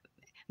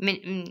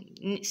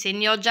se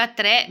ne ho già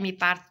 3 mi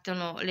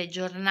partono le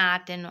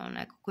giornate,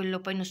 ecco,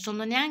 quello poi non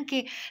sono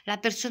neanche la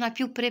persona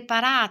più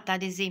preparata,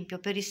 ad esempio,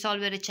 per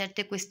risolvere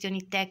certe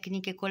questioni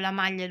tecniche con la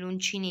maglia e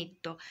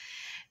l'uncinetto,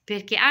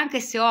 perché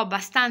anche se ho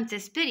abbastanza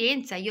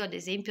esperienza, io ad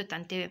esempio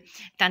tante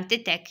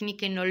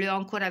tecniche non le ho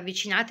ancora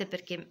avvicinate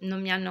perché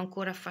non mi hanno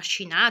ancora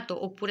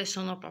affascinato, oppure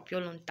sono proprio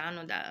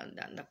lontano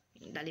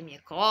dalle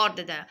mie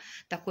corde,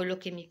 da quello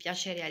che mi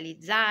piace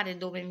realizzare,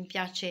 dove mi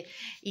piace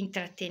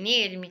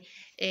intrattenermi.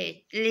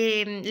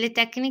 Le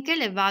tecniche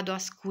le vado a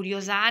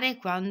scuriosare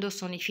quando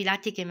sono i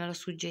filati che me lo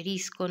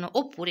suggeriscono,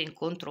 oppure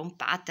incontro un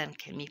pattern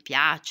che mi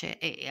piace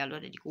e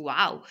allora dico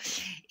wow,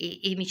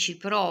 e mi ci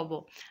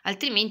provo.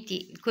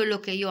 Altrimenti quello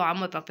che io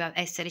amo è proprio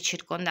essere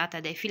circondata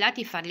dai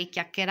filati, farli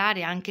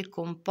chiacchierare anche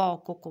con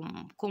poco,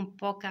 con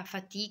poca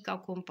fatica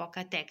o con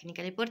poca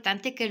tecnica.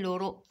 L'importante è che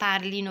loro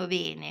parlino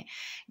bene,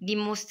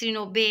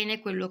 dimostrino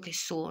bene quello che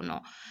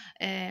sono.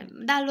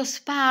 Dallo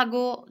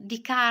spago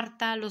di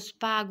carta allo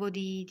spago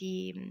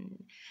di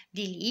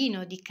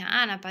lino, di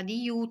canapa,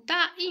 di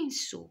juta in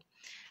su.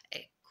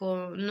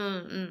 Ecco,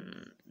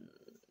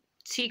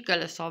 sì che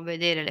le so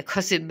vedere le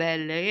cose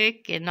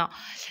belle, che no.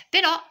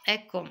 Però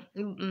ecco,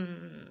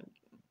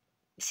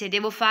 se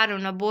devo fare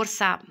una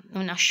borsa,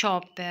 una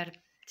shopper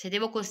Se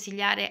devo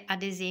consigliare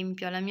ad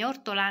esempio alla mia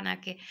ortolana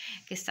che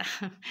sta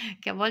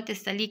che a volte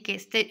sta lì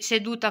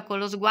seduta con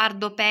lo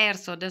sguardo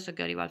perso, adesso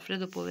che arriva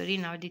Alfredo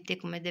poverina, vedi te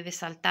come deve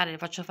saltare, le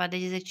faccio fare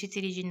degli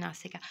esercizi di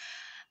ginnastica.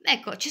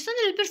 Ecco, ci sono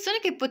delle persone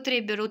che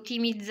potrebbero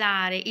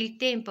ottimizzare il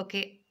tempo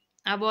che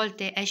a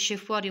volte esce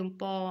fuori un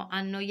po'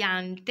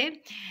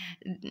 annoiante,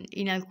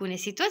 in alcune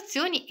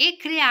situazioni, e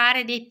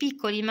creare dei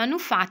piccoli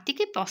manufatti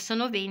che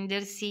possono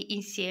vendersi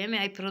insieme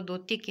ai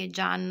prodotti che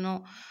già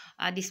hanno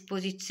a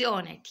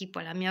disposizione,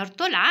 tipo la mia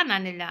ortolana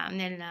nei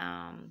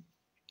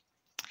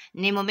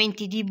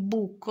momenti di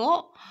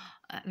buco,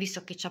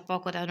 visto che c'è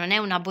poco non è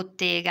una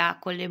bottega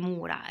con le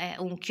mura, è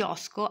un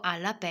chiosco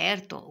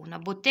all'aperto. Una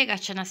bottega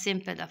ce n'ha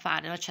sempre da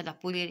fare, no? C'è da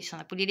pulire, ci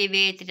sono da pulire i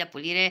vetri, da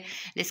pulire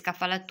le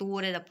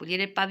scaffalature, da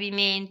pulire il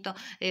pavimento,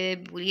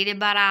 pulire i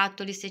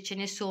barattoli se ce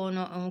ne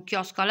sono. Un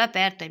chiosco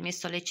all'aperto, hai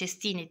messo le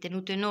cestine,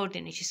 tenuto in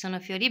ordine, ci sono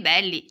fiori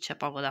belli, c'è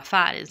poco da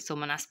fare,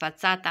 insomma, una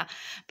spazzata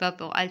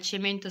proprio al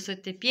cemento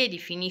sotto i piedi,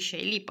 finisce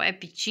lì, poi è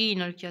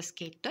piccino il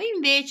chioschetto.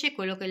 Invece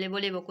quello che le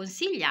volevo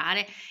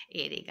consigliare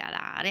e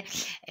regalare,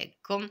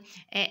 ecco,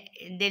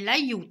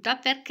 dell'aiuto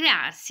per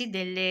crearsi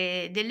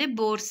delle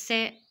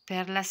borse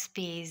per la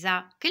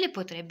spesa che le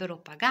potrebbero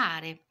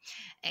pagare.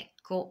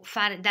 Ecco,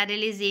 dare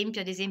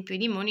l'esempio, ad esempio i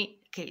limoni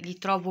che li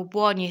trovo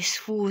buoni e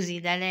sfusi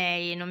da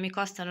lei e non mi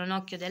costano un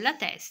occhio della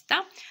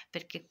testa,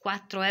 perché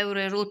 4 €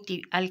 e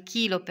rotti al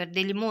chilo per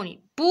dei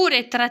limoni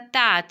pure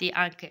trattati,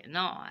 anche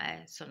no,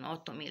 sono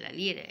 8.000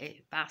 lire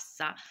e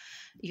passa,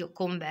 io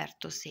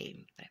converto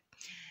sempre.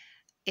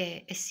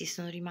 Sì,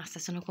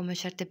 sono come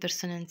certe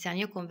persone anziane,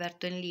 io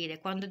converto in lire,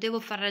 quando devo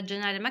far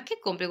ragionare, ma che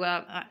compri?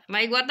 Ma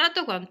hai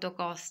guardato quanto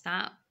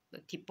costa?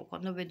 Tipo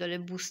quando vedo le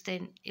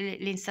buste, le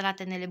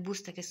insalate nelle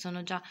buste che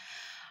sono già,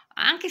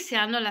 anche se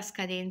hanno la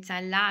scadenza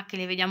là, che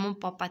le vediamo un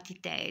po'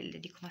 patitelle,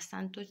 dico ma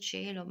santo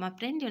cielo, ma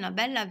prendi una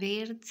bella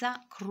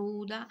verza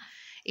cruda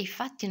e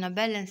fatti una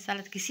bella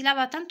insalata che si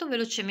lava tanto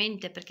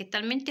velocemente perché è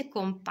talmente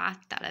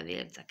compatta la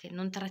verza che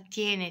non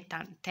trattiene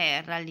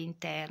terra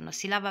all'interno,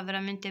 si lava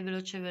veramente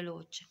veloce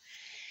veloce.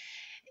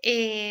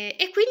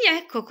 E quindi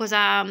ecco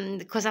cosa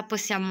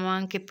possiamo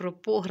anche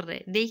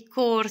proporre: dei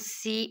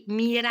corsi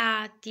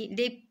mirati,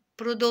 dei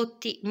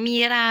prodotti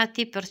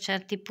mirati per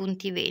certi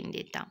punti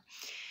vendita.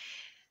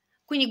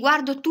 Quindi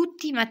guardo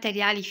tutti i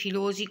materiali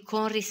filosi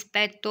con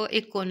rispetto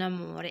e con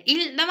amore.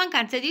 La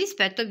mancanza di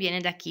rispetto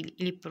viene da chi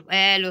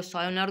lo so,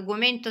 è un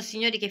argomento,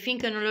 signori, che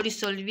finché non lo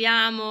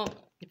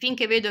risolviamo,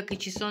 finché vedo che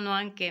ci sono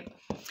anche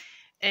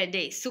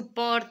dei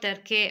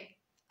supporter che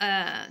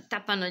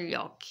tappano gli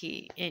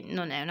occhi, e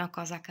non è una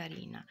cosa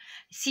carina.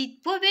 Si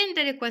può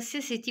vendere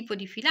qualsiasi tipo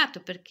di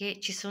filato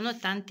perché ci sono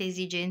tante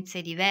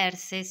esigenze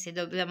diverse, se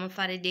dobbiamo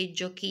fare dei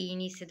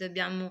giochini, se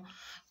dobbiamo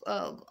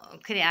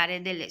creare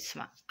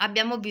insomma,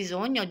 abbiamo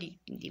bisogno di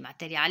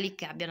materiali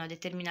che abbiano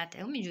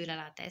determinate, mi gira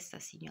la testa,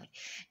 signori,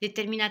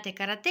 determinate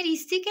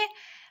caratteristiche,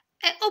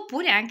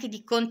 oppure anche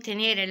di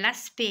contenere la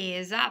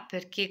spesa,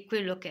 perché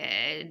quello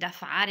che è da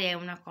fare è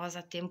una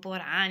cosa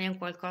temporanea, un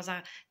qualcosa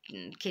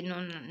che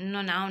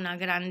non ha una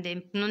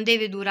grande, non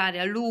deve durare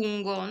a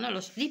lungo, non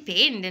lo so,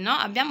 dipende, no?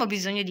 Abbiamo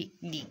bisogno di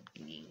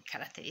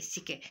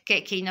caratteristiche,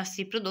 che i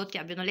nostri prodotti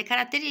abbiano le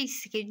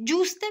caratteristiche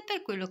giuste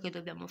per quello che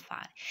dobbiamo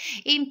fare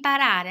e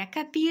imparare a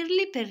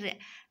capirli per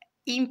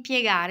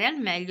impiegare al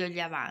meglio gli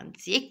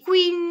avanzi. E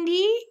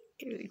quindi,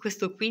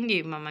 questo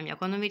quindi, mamma mia,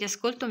 quando mi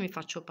riascolto mi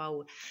faccio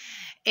paura,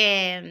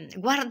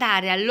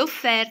 guardare alle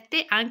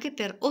offerte anche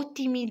per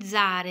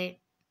ottimizzare.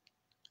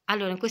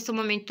 Allora, in questo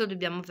momento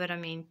dobbiamo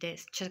veramente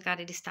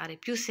cercare di stare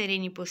più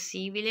sereni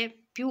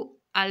possibile, più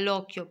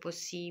all'occhio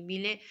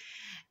possibile,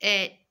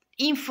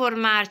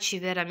 informarci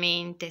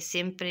veramente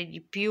sempre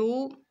di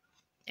più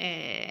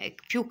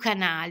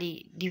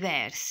canali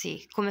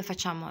diversi. Come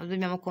facciamo?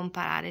 Dobbiamo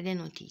comparare le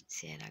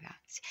notizie,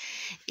 ragazzi.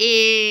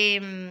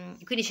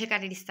 Quindi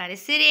cercare di stare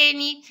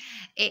sereni,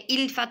 e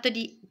il fatto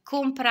di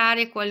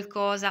comprare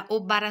qualcosa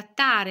o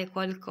barattare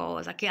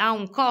qualcosa che ha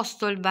un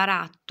costo, il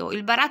baratto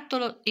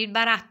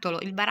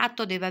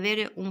deve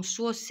avere un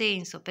suo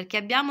senso, perché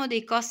abbiamo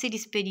dei costi di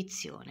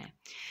spedizione.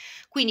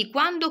 Quindi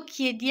quando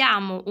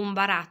chiediamo un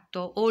baratto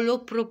o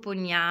lo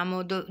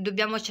proponiamo,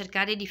 dobbiamo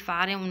cercare di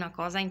fare una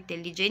cosa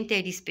intelligente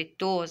e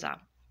rispettosa.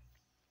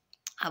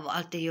 A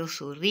volte io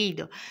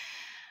sorrido,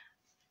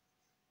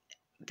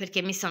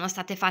 perché mi sono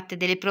state fatte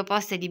delle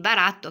proposte di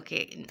baratto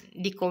che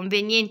di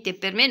conveniente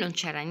per me non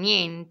c'era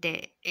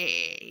niente,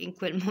 in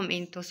quel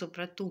momento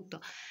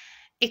soprattutto.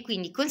 E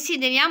quindi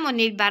consideriamo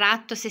nel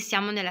baratto se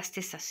siamo nella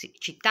stessa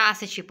città,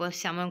 se ci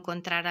possiamo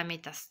incontrare a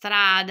metà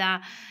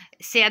strada,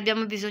 se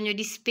abbiamo bisogno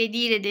di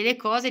spedire delle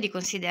cose, di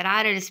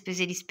considerare le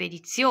spese di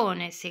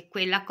spedizione, se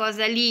quella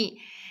cosa lì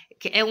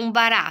che è un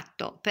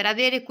baratto, per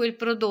avere quel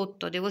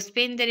prodotto devo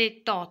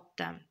spendere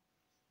tot,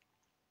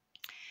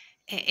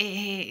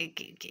 che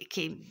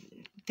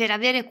per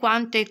avere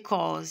quanto e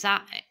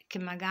cosa, che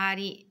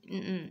magari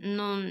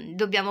non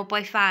dobbiamo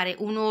poi fare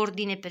un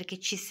ordine perché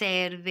ci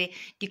serve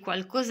di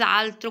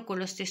qualcos'altro con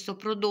lo stesso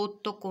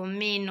prodotto, con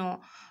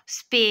meno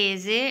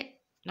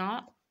spese,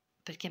 no?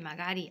 perché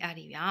magari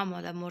arriviamo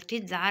ad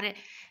ammortizzare,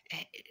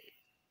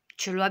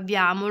 ce lo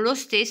abbiamo lo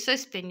stesso e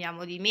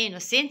spendiamo di meno,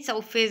 senza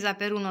offesa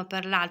per uno o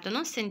per l'altro.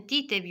 Non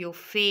sentitevi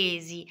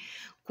offesi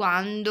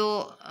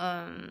quando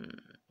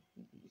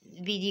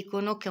vi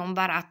dicono che un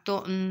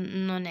baratto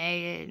non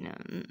è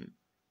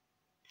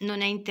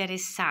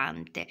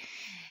interessante.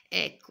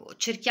 Ecco,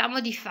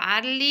 cerchiamo di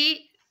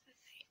farli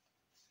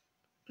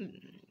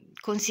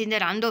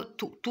considerando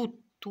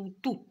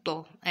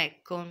tutto,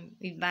 ecco,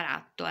 il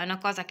baratto è una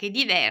cosa che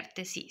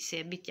diverte, sì, se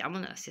abitiamo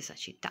nella stessa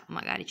città,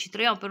 magari ci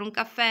troviamo per un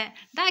caffè,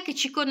 dai che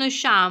ci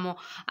conosciamo,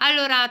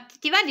 allora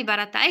ti va di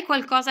barattare, hai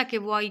qualcosa che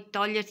vuoi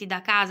toglierti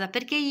da casa?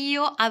 Perché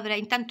io avrei,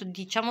 intanto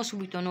diciamo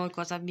subito noi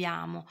cosa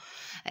abbiamo,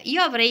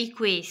 io avrei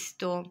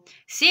questo,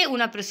 se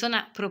una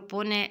persona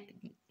propone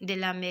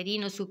della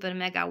Merino super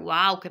mega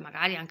wow, che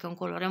magari anche un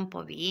colore un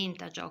po'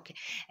 vintage,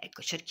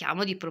 ecco,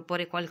 cerchiamo di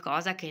proporre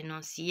qualcosa che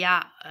non sia,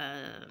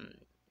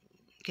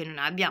 che non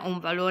abbia un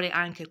valore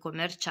anche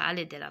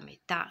commerciale della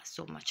metà,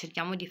 insomma,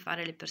 cerchiamo di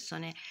fare le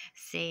persone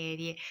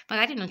serie.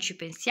 Magari non ci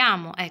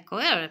pensiamo, ecco,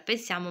 e allora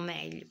pensiamo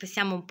meglio,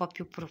 pensiamo un po'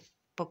 più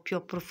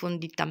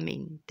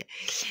approfonditamente.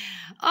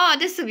 Oh,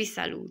 adesso vi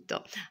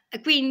saluto.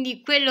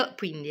 Quindi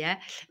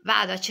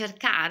vado a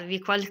cercarvi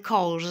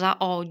qualcosa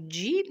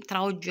oggi,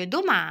 tra oggi e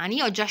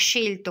domani. Ho già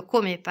scelto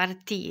come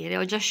partire,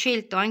 ho già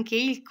scelto anche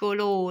i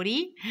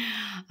colori,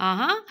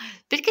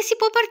 perché si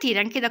può partire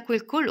anche da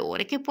quel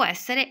colore che può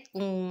essere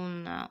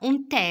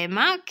un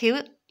tema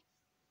che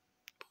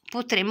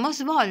potremmo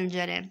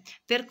svolgere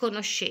per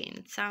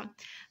conoscenza.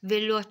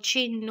 Ve lo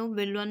accenno,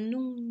 ve lo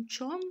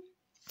annuncio?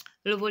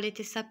 Lo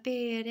volete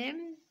sapere?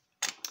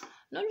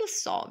 Non lo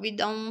so, vi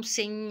do un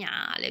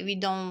segnale, vi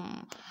do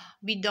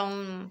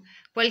un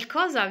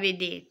qualcosa,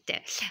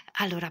 vedete.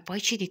 Allora,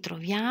 poi ci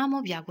ritroviamo,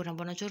 vi auguro una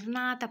buona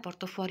giornata,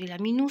 porto fuori la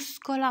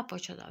minuscola, poi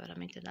c'è da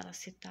veramente da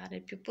rassettare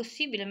il più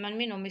possibile, ma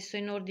almeno ho messo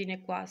in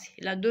ordine quasi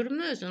la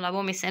dormeuse, non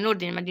l'avevo messa in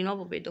ordine, ma di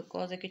nuovo vedo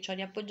cose che ci ho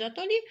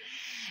riappoggiato lì,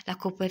 la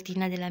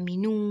copertina della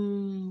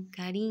Minù,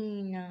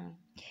 carina,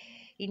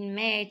 il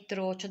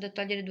metro, c'ho da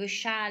togliere 2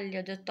 scialli,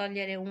 ho da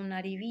togliere una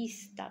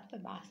rivista, poi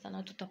basta,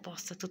 no, tutto a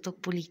posto, tutto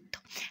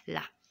pulito.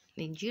 Là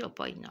in giro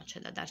poi no,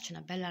 c'è da darci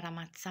una bella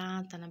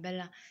ramazzata, una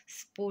bella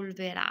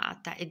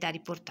spolverata e da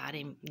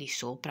riportare di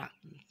sopra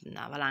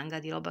una valanga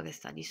di roba che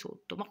sta di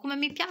sotto. Ma come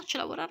mi piace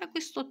lavorare a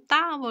questo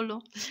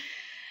tavolo!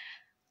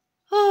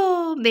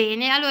 Oh,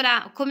 bene,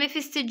 allora come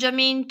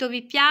festeggiamento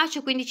vi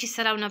piace? Quindi ci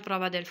sarà una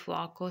prova del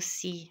fuoco?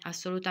 Sì,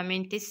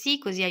 assolutamente sì,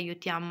 così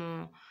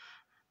aiutiamo,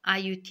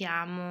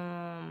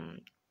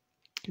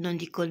 non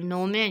dico il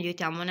nome,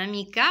 aiutiamo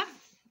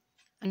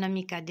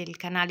un'amica del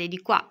canale di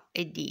qua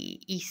e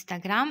di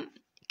Instagram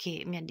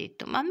che mi ha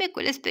detto: ma a me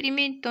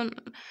quell'esperimento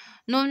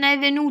non è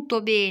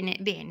venuto bene.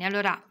 Bene,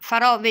 allora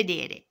farò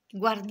vedere.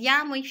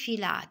 Guardiamo i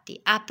filati,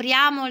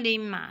 apriamo le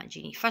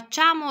immagini,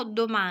 facciamo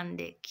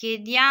domande,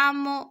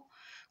 chiediamo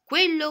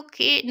quello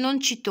che non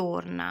ci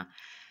torna.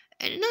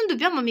 Non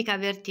dobbiamo mica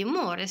aver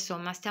timore,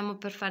 insomma, stiamo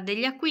per fare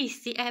degli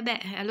acquisti,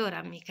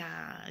 allora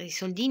mica i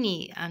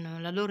soldini hanno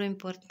la loro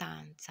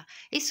importanza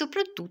e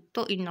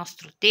soprattutto il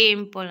nostro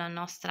tempo, la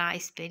nostra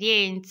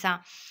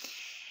esperienza.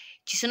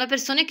 Ci sono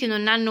persone che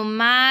non hanno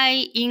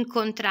mai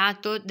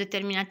incontrato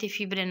determinate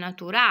fibre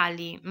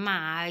naturali,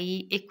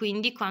 mai, e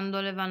quindi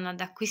quando le vanno ad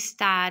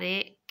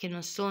acquistare, che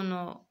non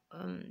sono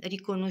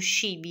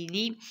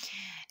riconoscibili,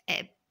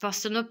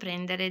 possono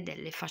prendere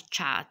delle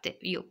facciate.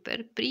 Io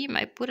per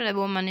prima, eppure le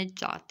avevo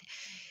maneggiate.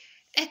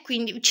 E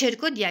quindi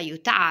cerco di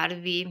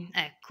aiutarvi,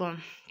 ecco.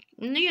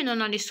 Io non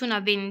ho nessuna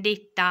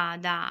vendetta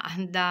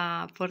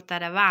da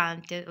portare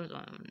avanti,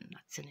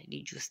 un'azione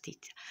di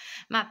giustizia,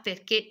 ma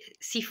perché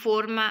si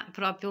forma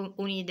proprio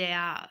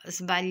un'idea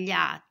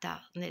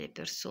sbagliata nelle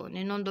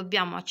persone. Non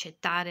dobbiamo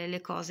accettare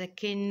le cose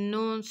che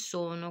non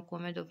sono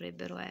come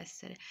dovrebbero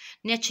essere.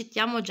 Ne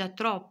accettiamo già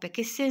troppe.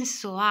 Che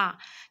senso ha?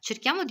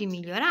 Cerchiamo di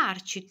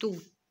migliorarci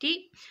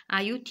tutti,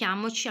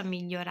 aiutiamoci a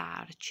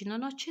migliorarci.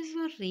 Non ho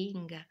acceso il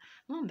ring.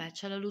 Vabbè,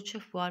 c'è la luce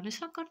fuori. Mi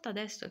sono accorta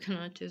adesso che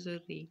non ho acceso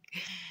il ring.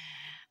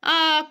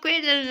 Ah,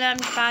 quella è la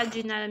mia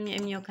pagina,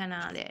 il mio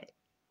canale.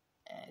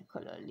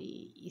 Eccolo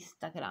lì,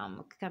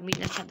 Instagram.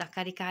 Camilla c'ha da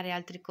caricare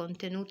altri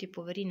contenuti,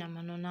 poverina,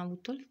 ma non ha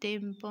avuto il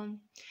tempo.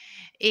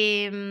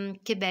 E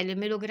che bello, i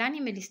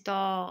melograni me li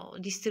sto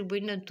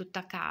distribuendo in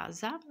tutta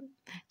casa.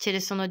 Ce ne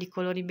sono di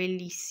colori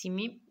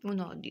bellissimi.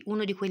 Uno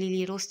di quelli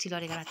lì rossi l'ho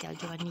regalati a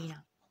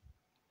Giovannina,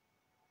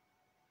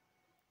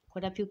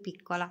 quella più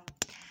piccola.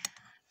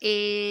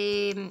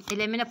 E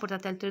lei me ne ha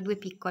portate altre 2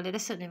 piccole,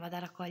 adesso ne vado a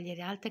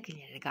raccogliere altre che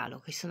gliele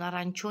regalo, che sono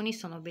arancioni,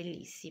 sono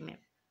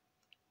bellissime.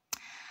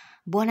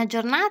 Buona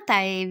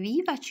giornata e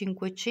viva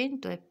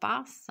 500 e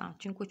passa,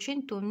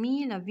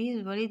 500.000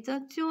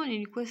 visualizzazioni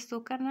di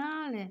questo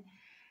canale,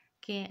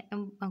 che è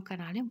un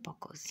canale un po'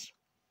 così.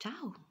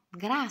 Ciao,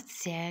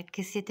 grazie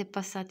che siete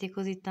passati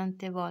così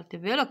tante volte, è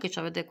vero che ci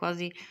avete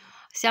quasi,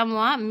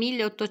 siamo a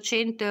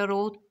 1800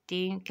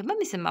 erotti, che a me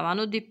mi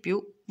sembravano di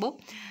più,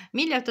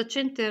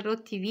 1800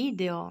 erotti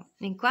video,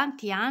 in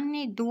quanti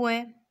anni?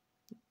 2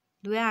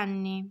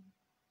 anni?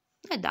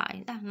 E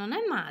dai, non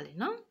è male,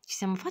 no? Ci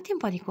siamo fatti un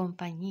po' di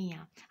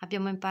compagnia,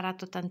 abbiamo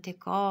imparato tante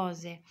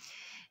cose,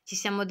 ci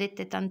siamo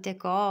dette tante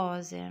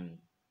cose.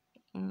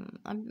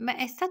 Beh,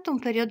 è stato un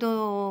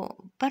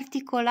periodo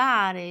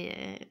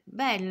particolare,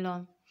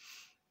 bello,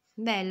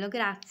 bello,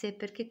 grazie,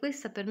 perché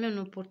questa per me è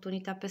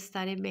un'opportunità per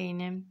stare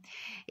bene.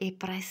 E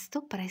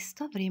presto,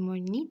 presto avremo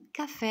il Nid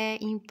Caffè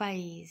in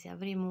paese,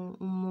 avremo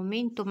un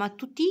momento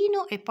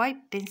mattutino e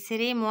poi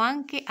penseremo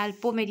anche al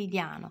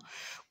pomeridiano.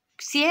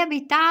 Se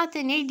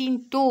abitate nei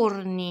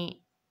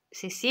dintorni,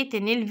 se siete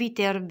nel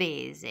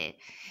Viterbese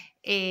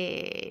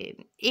e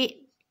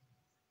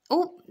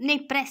o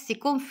nei pressi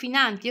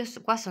confinanti, io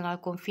qua sono al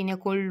confine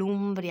con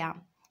l'Umbria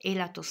e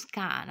la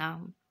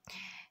Toscana,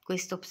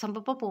 questo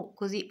siamo proprio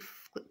così,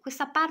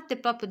 questa parte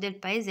proprio del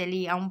paese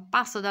lì, a un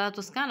passo dalla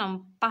Toscana, a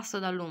un passo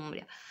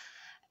dall'Umbria.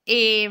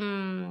 E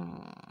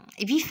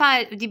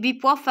vi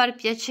può far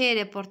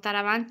piacere portare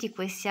avanti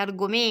questi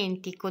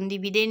argomenti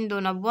condividendo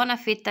una buona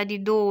fetta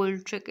di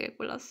dolce, che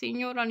quella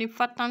signora ne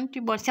fa tanti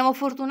buoni. Siamo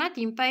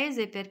fortunati in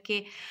paese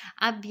perché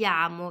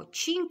abbiamo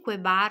 5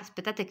 bar,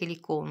 aspettate che li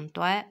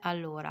conto,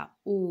 allora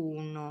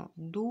 1,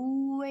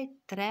 2,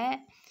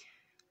 3,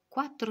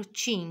 4,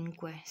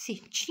 5,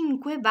 sì,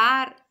 5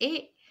 bar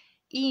e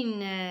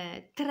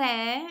in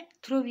 3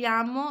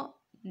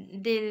 troviamo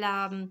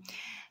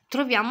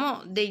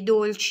dei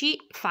dolci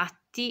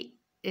fatti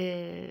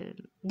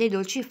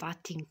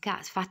in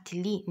casa,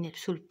 fatti lì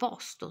sul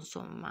posto,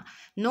 insomma,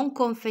 non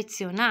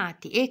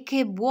confezionati, e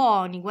che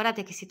buoni,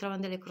 guardate che si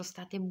trovano delle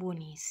crostate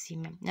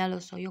buonissime,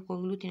 lo so, io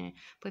col glutine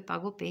poi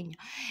pago pegno,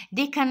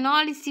 dei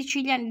cannoli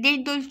siciliani,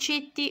 dei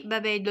dolcetti,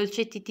 vabbè, i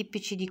dolcetti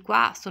tipici di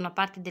qua sono, a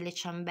parte delle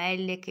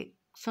ciambelle che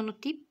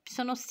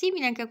sono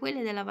simili anche a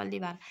quelle della Val di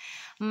Var,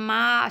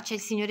 ma c'è il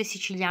signore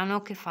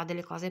siciliano che fa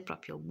delle cose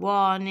proprio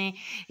buone.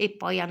 E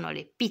poi hanno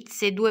le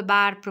pizze, 2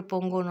 bar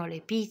propongono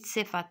le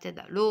pizze fatte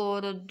da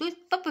loro,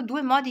 proprio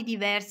 2 modi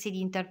diversi di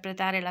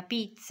interpretare la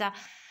pizza.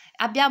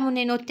 Abbiamo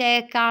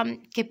un'enoteca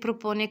che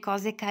propone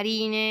cose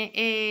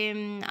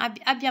carine,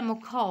 abbiamo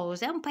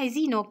cose, è un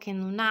paesino che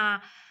non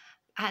ha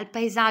il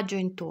paesaggio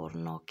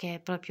intorno che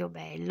è proprio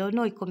bello.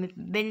 Noi come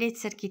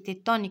bellezze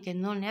architettoniche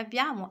non ne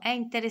abbiamo, è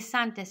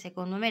interessante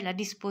secondo me la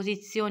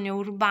disposizione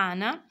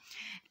urbana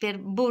per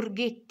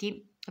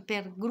borghetti,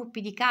 per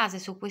gruppi di case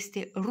su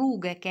queste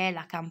rughe che è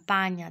la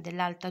campagna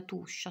dell'Alta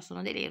Tuscia,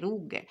 sono delle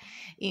rughe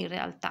in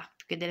realtà,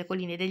 più che delle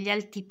colline, degli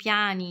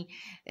altipiani,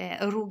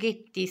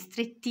 rughetti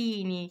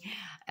strettini,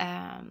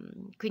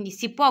 quindi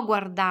si può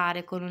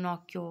guardare con un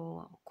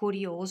occhio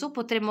curioso.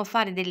 Potremmo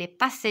fare delle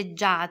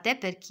passeggiate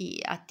per chi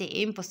ha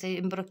tempo, se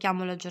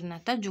imbrocchiamo la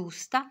giornata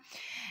giusta.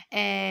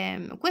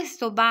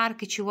 Questo bar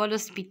che ci vuole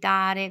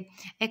ospitare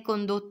è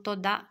condotto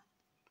da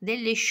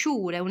delle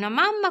sciure, una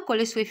mamma con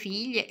le sue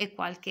figlie e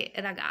qualche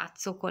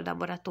ragazza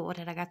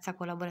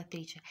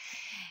collaboratrice,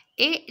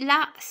 e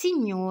la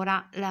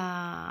signora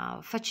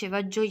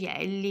faceva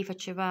gioielli,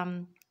 faceva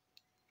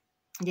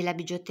della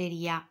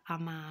bigiotteria a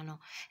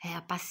mano, è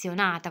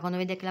appassionata, quando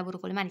vede che lavoro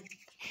con le mani,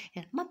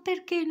 ma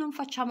perché non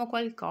facciamo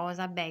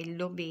qualcosa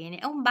bello, bene?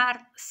 È un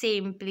bar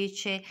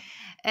semplice,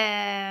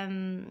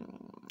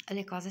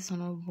 le cose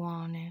sono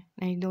buone,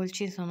 i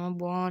dolci sono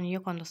buoni.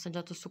 Io quando ho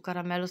assaggiato su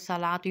caramello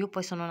salato, io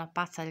poi sono una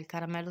pazza del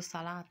caramello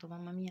salato,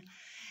 mamma mia.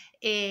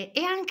 E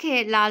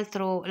anche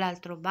l'altro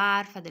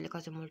bar fa delle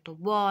cose molto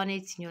buone,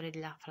 il signore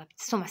fa la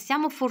pizza. Insomma,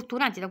 siamo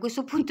fortunati da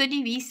questo punto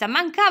di vista.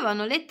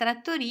 Mancavano le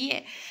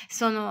trattorie,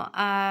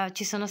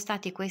 ci sono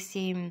stati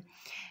questi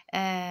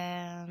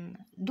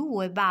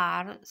 2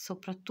 bar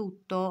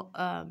soprattutto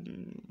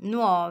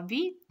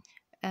nuovi,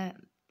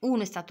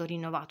 uno è stato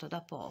rinnovato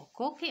da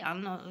poco, che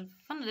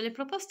fanno delle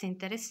proposte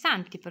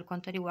interessanti per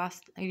quanto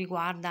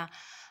riguarda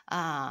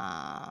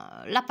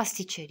la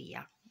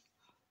pasticceria.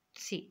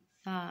 Sì,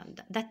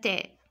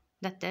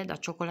 da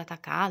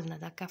cioccolata calda,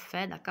 da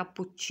caffè, da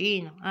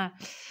cappuccino.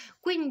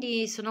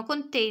 Quindi sono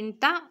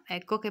contenta,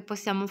 ecco, che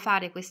possiamo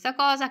fare questa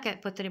cosa, che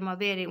potremo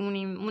avere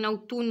un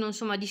autunno,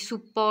 insomma, di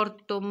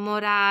supporto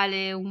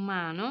morale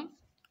umano,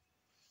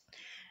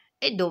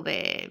 e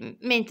dove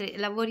mentre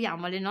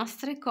lavoriamo alle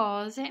nostre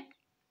cose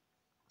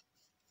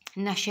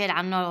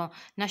nasceranno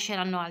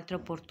altre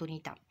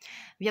opportunità.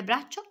 Vi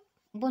abbraccio,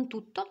 buon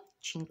tutto,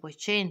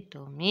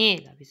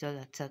 500.000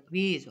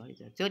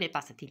 visualizzazioni e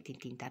passa tin tin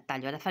tin,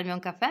 taglio da farmi un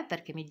caffè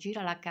perché mi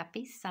gira la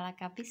capissa.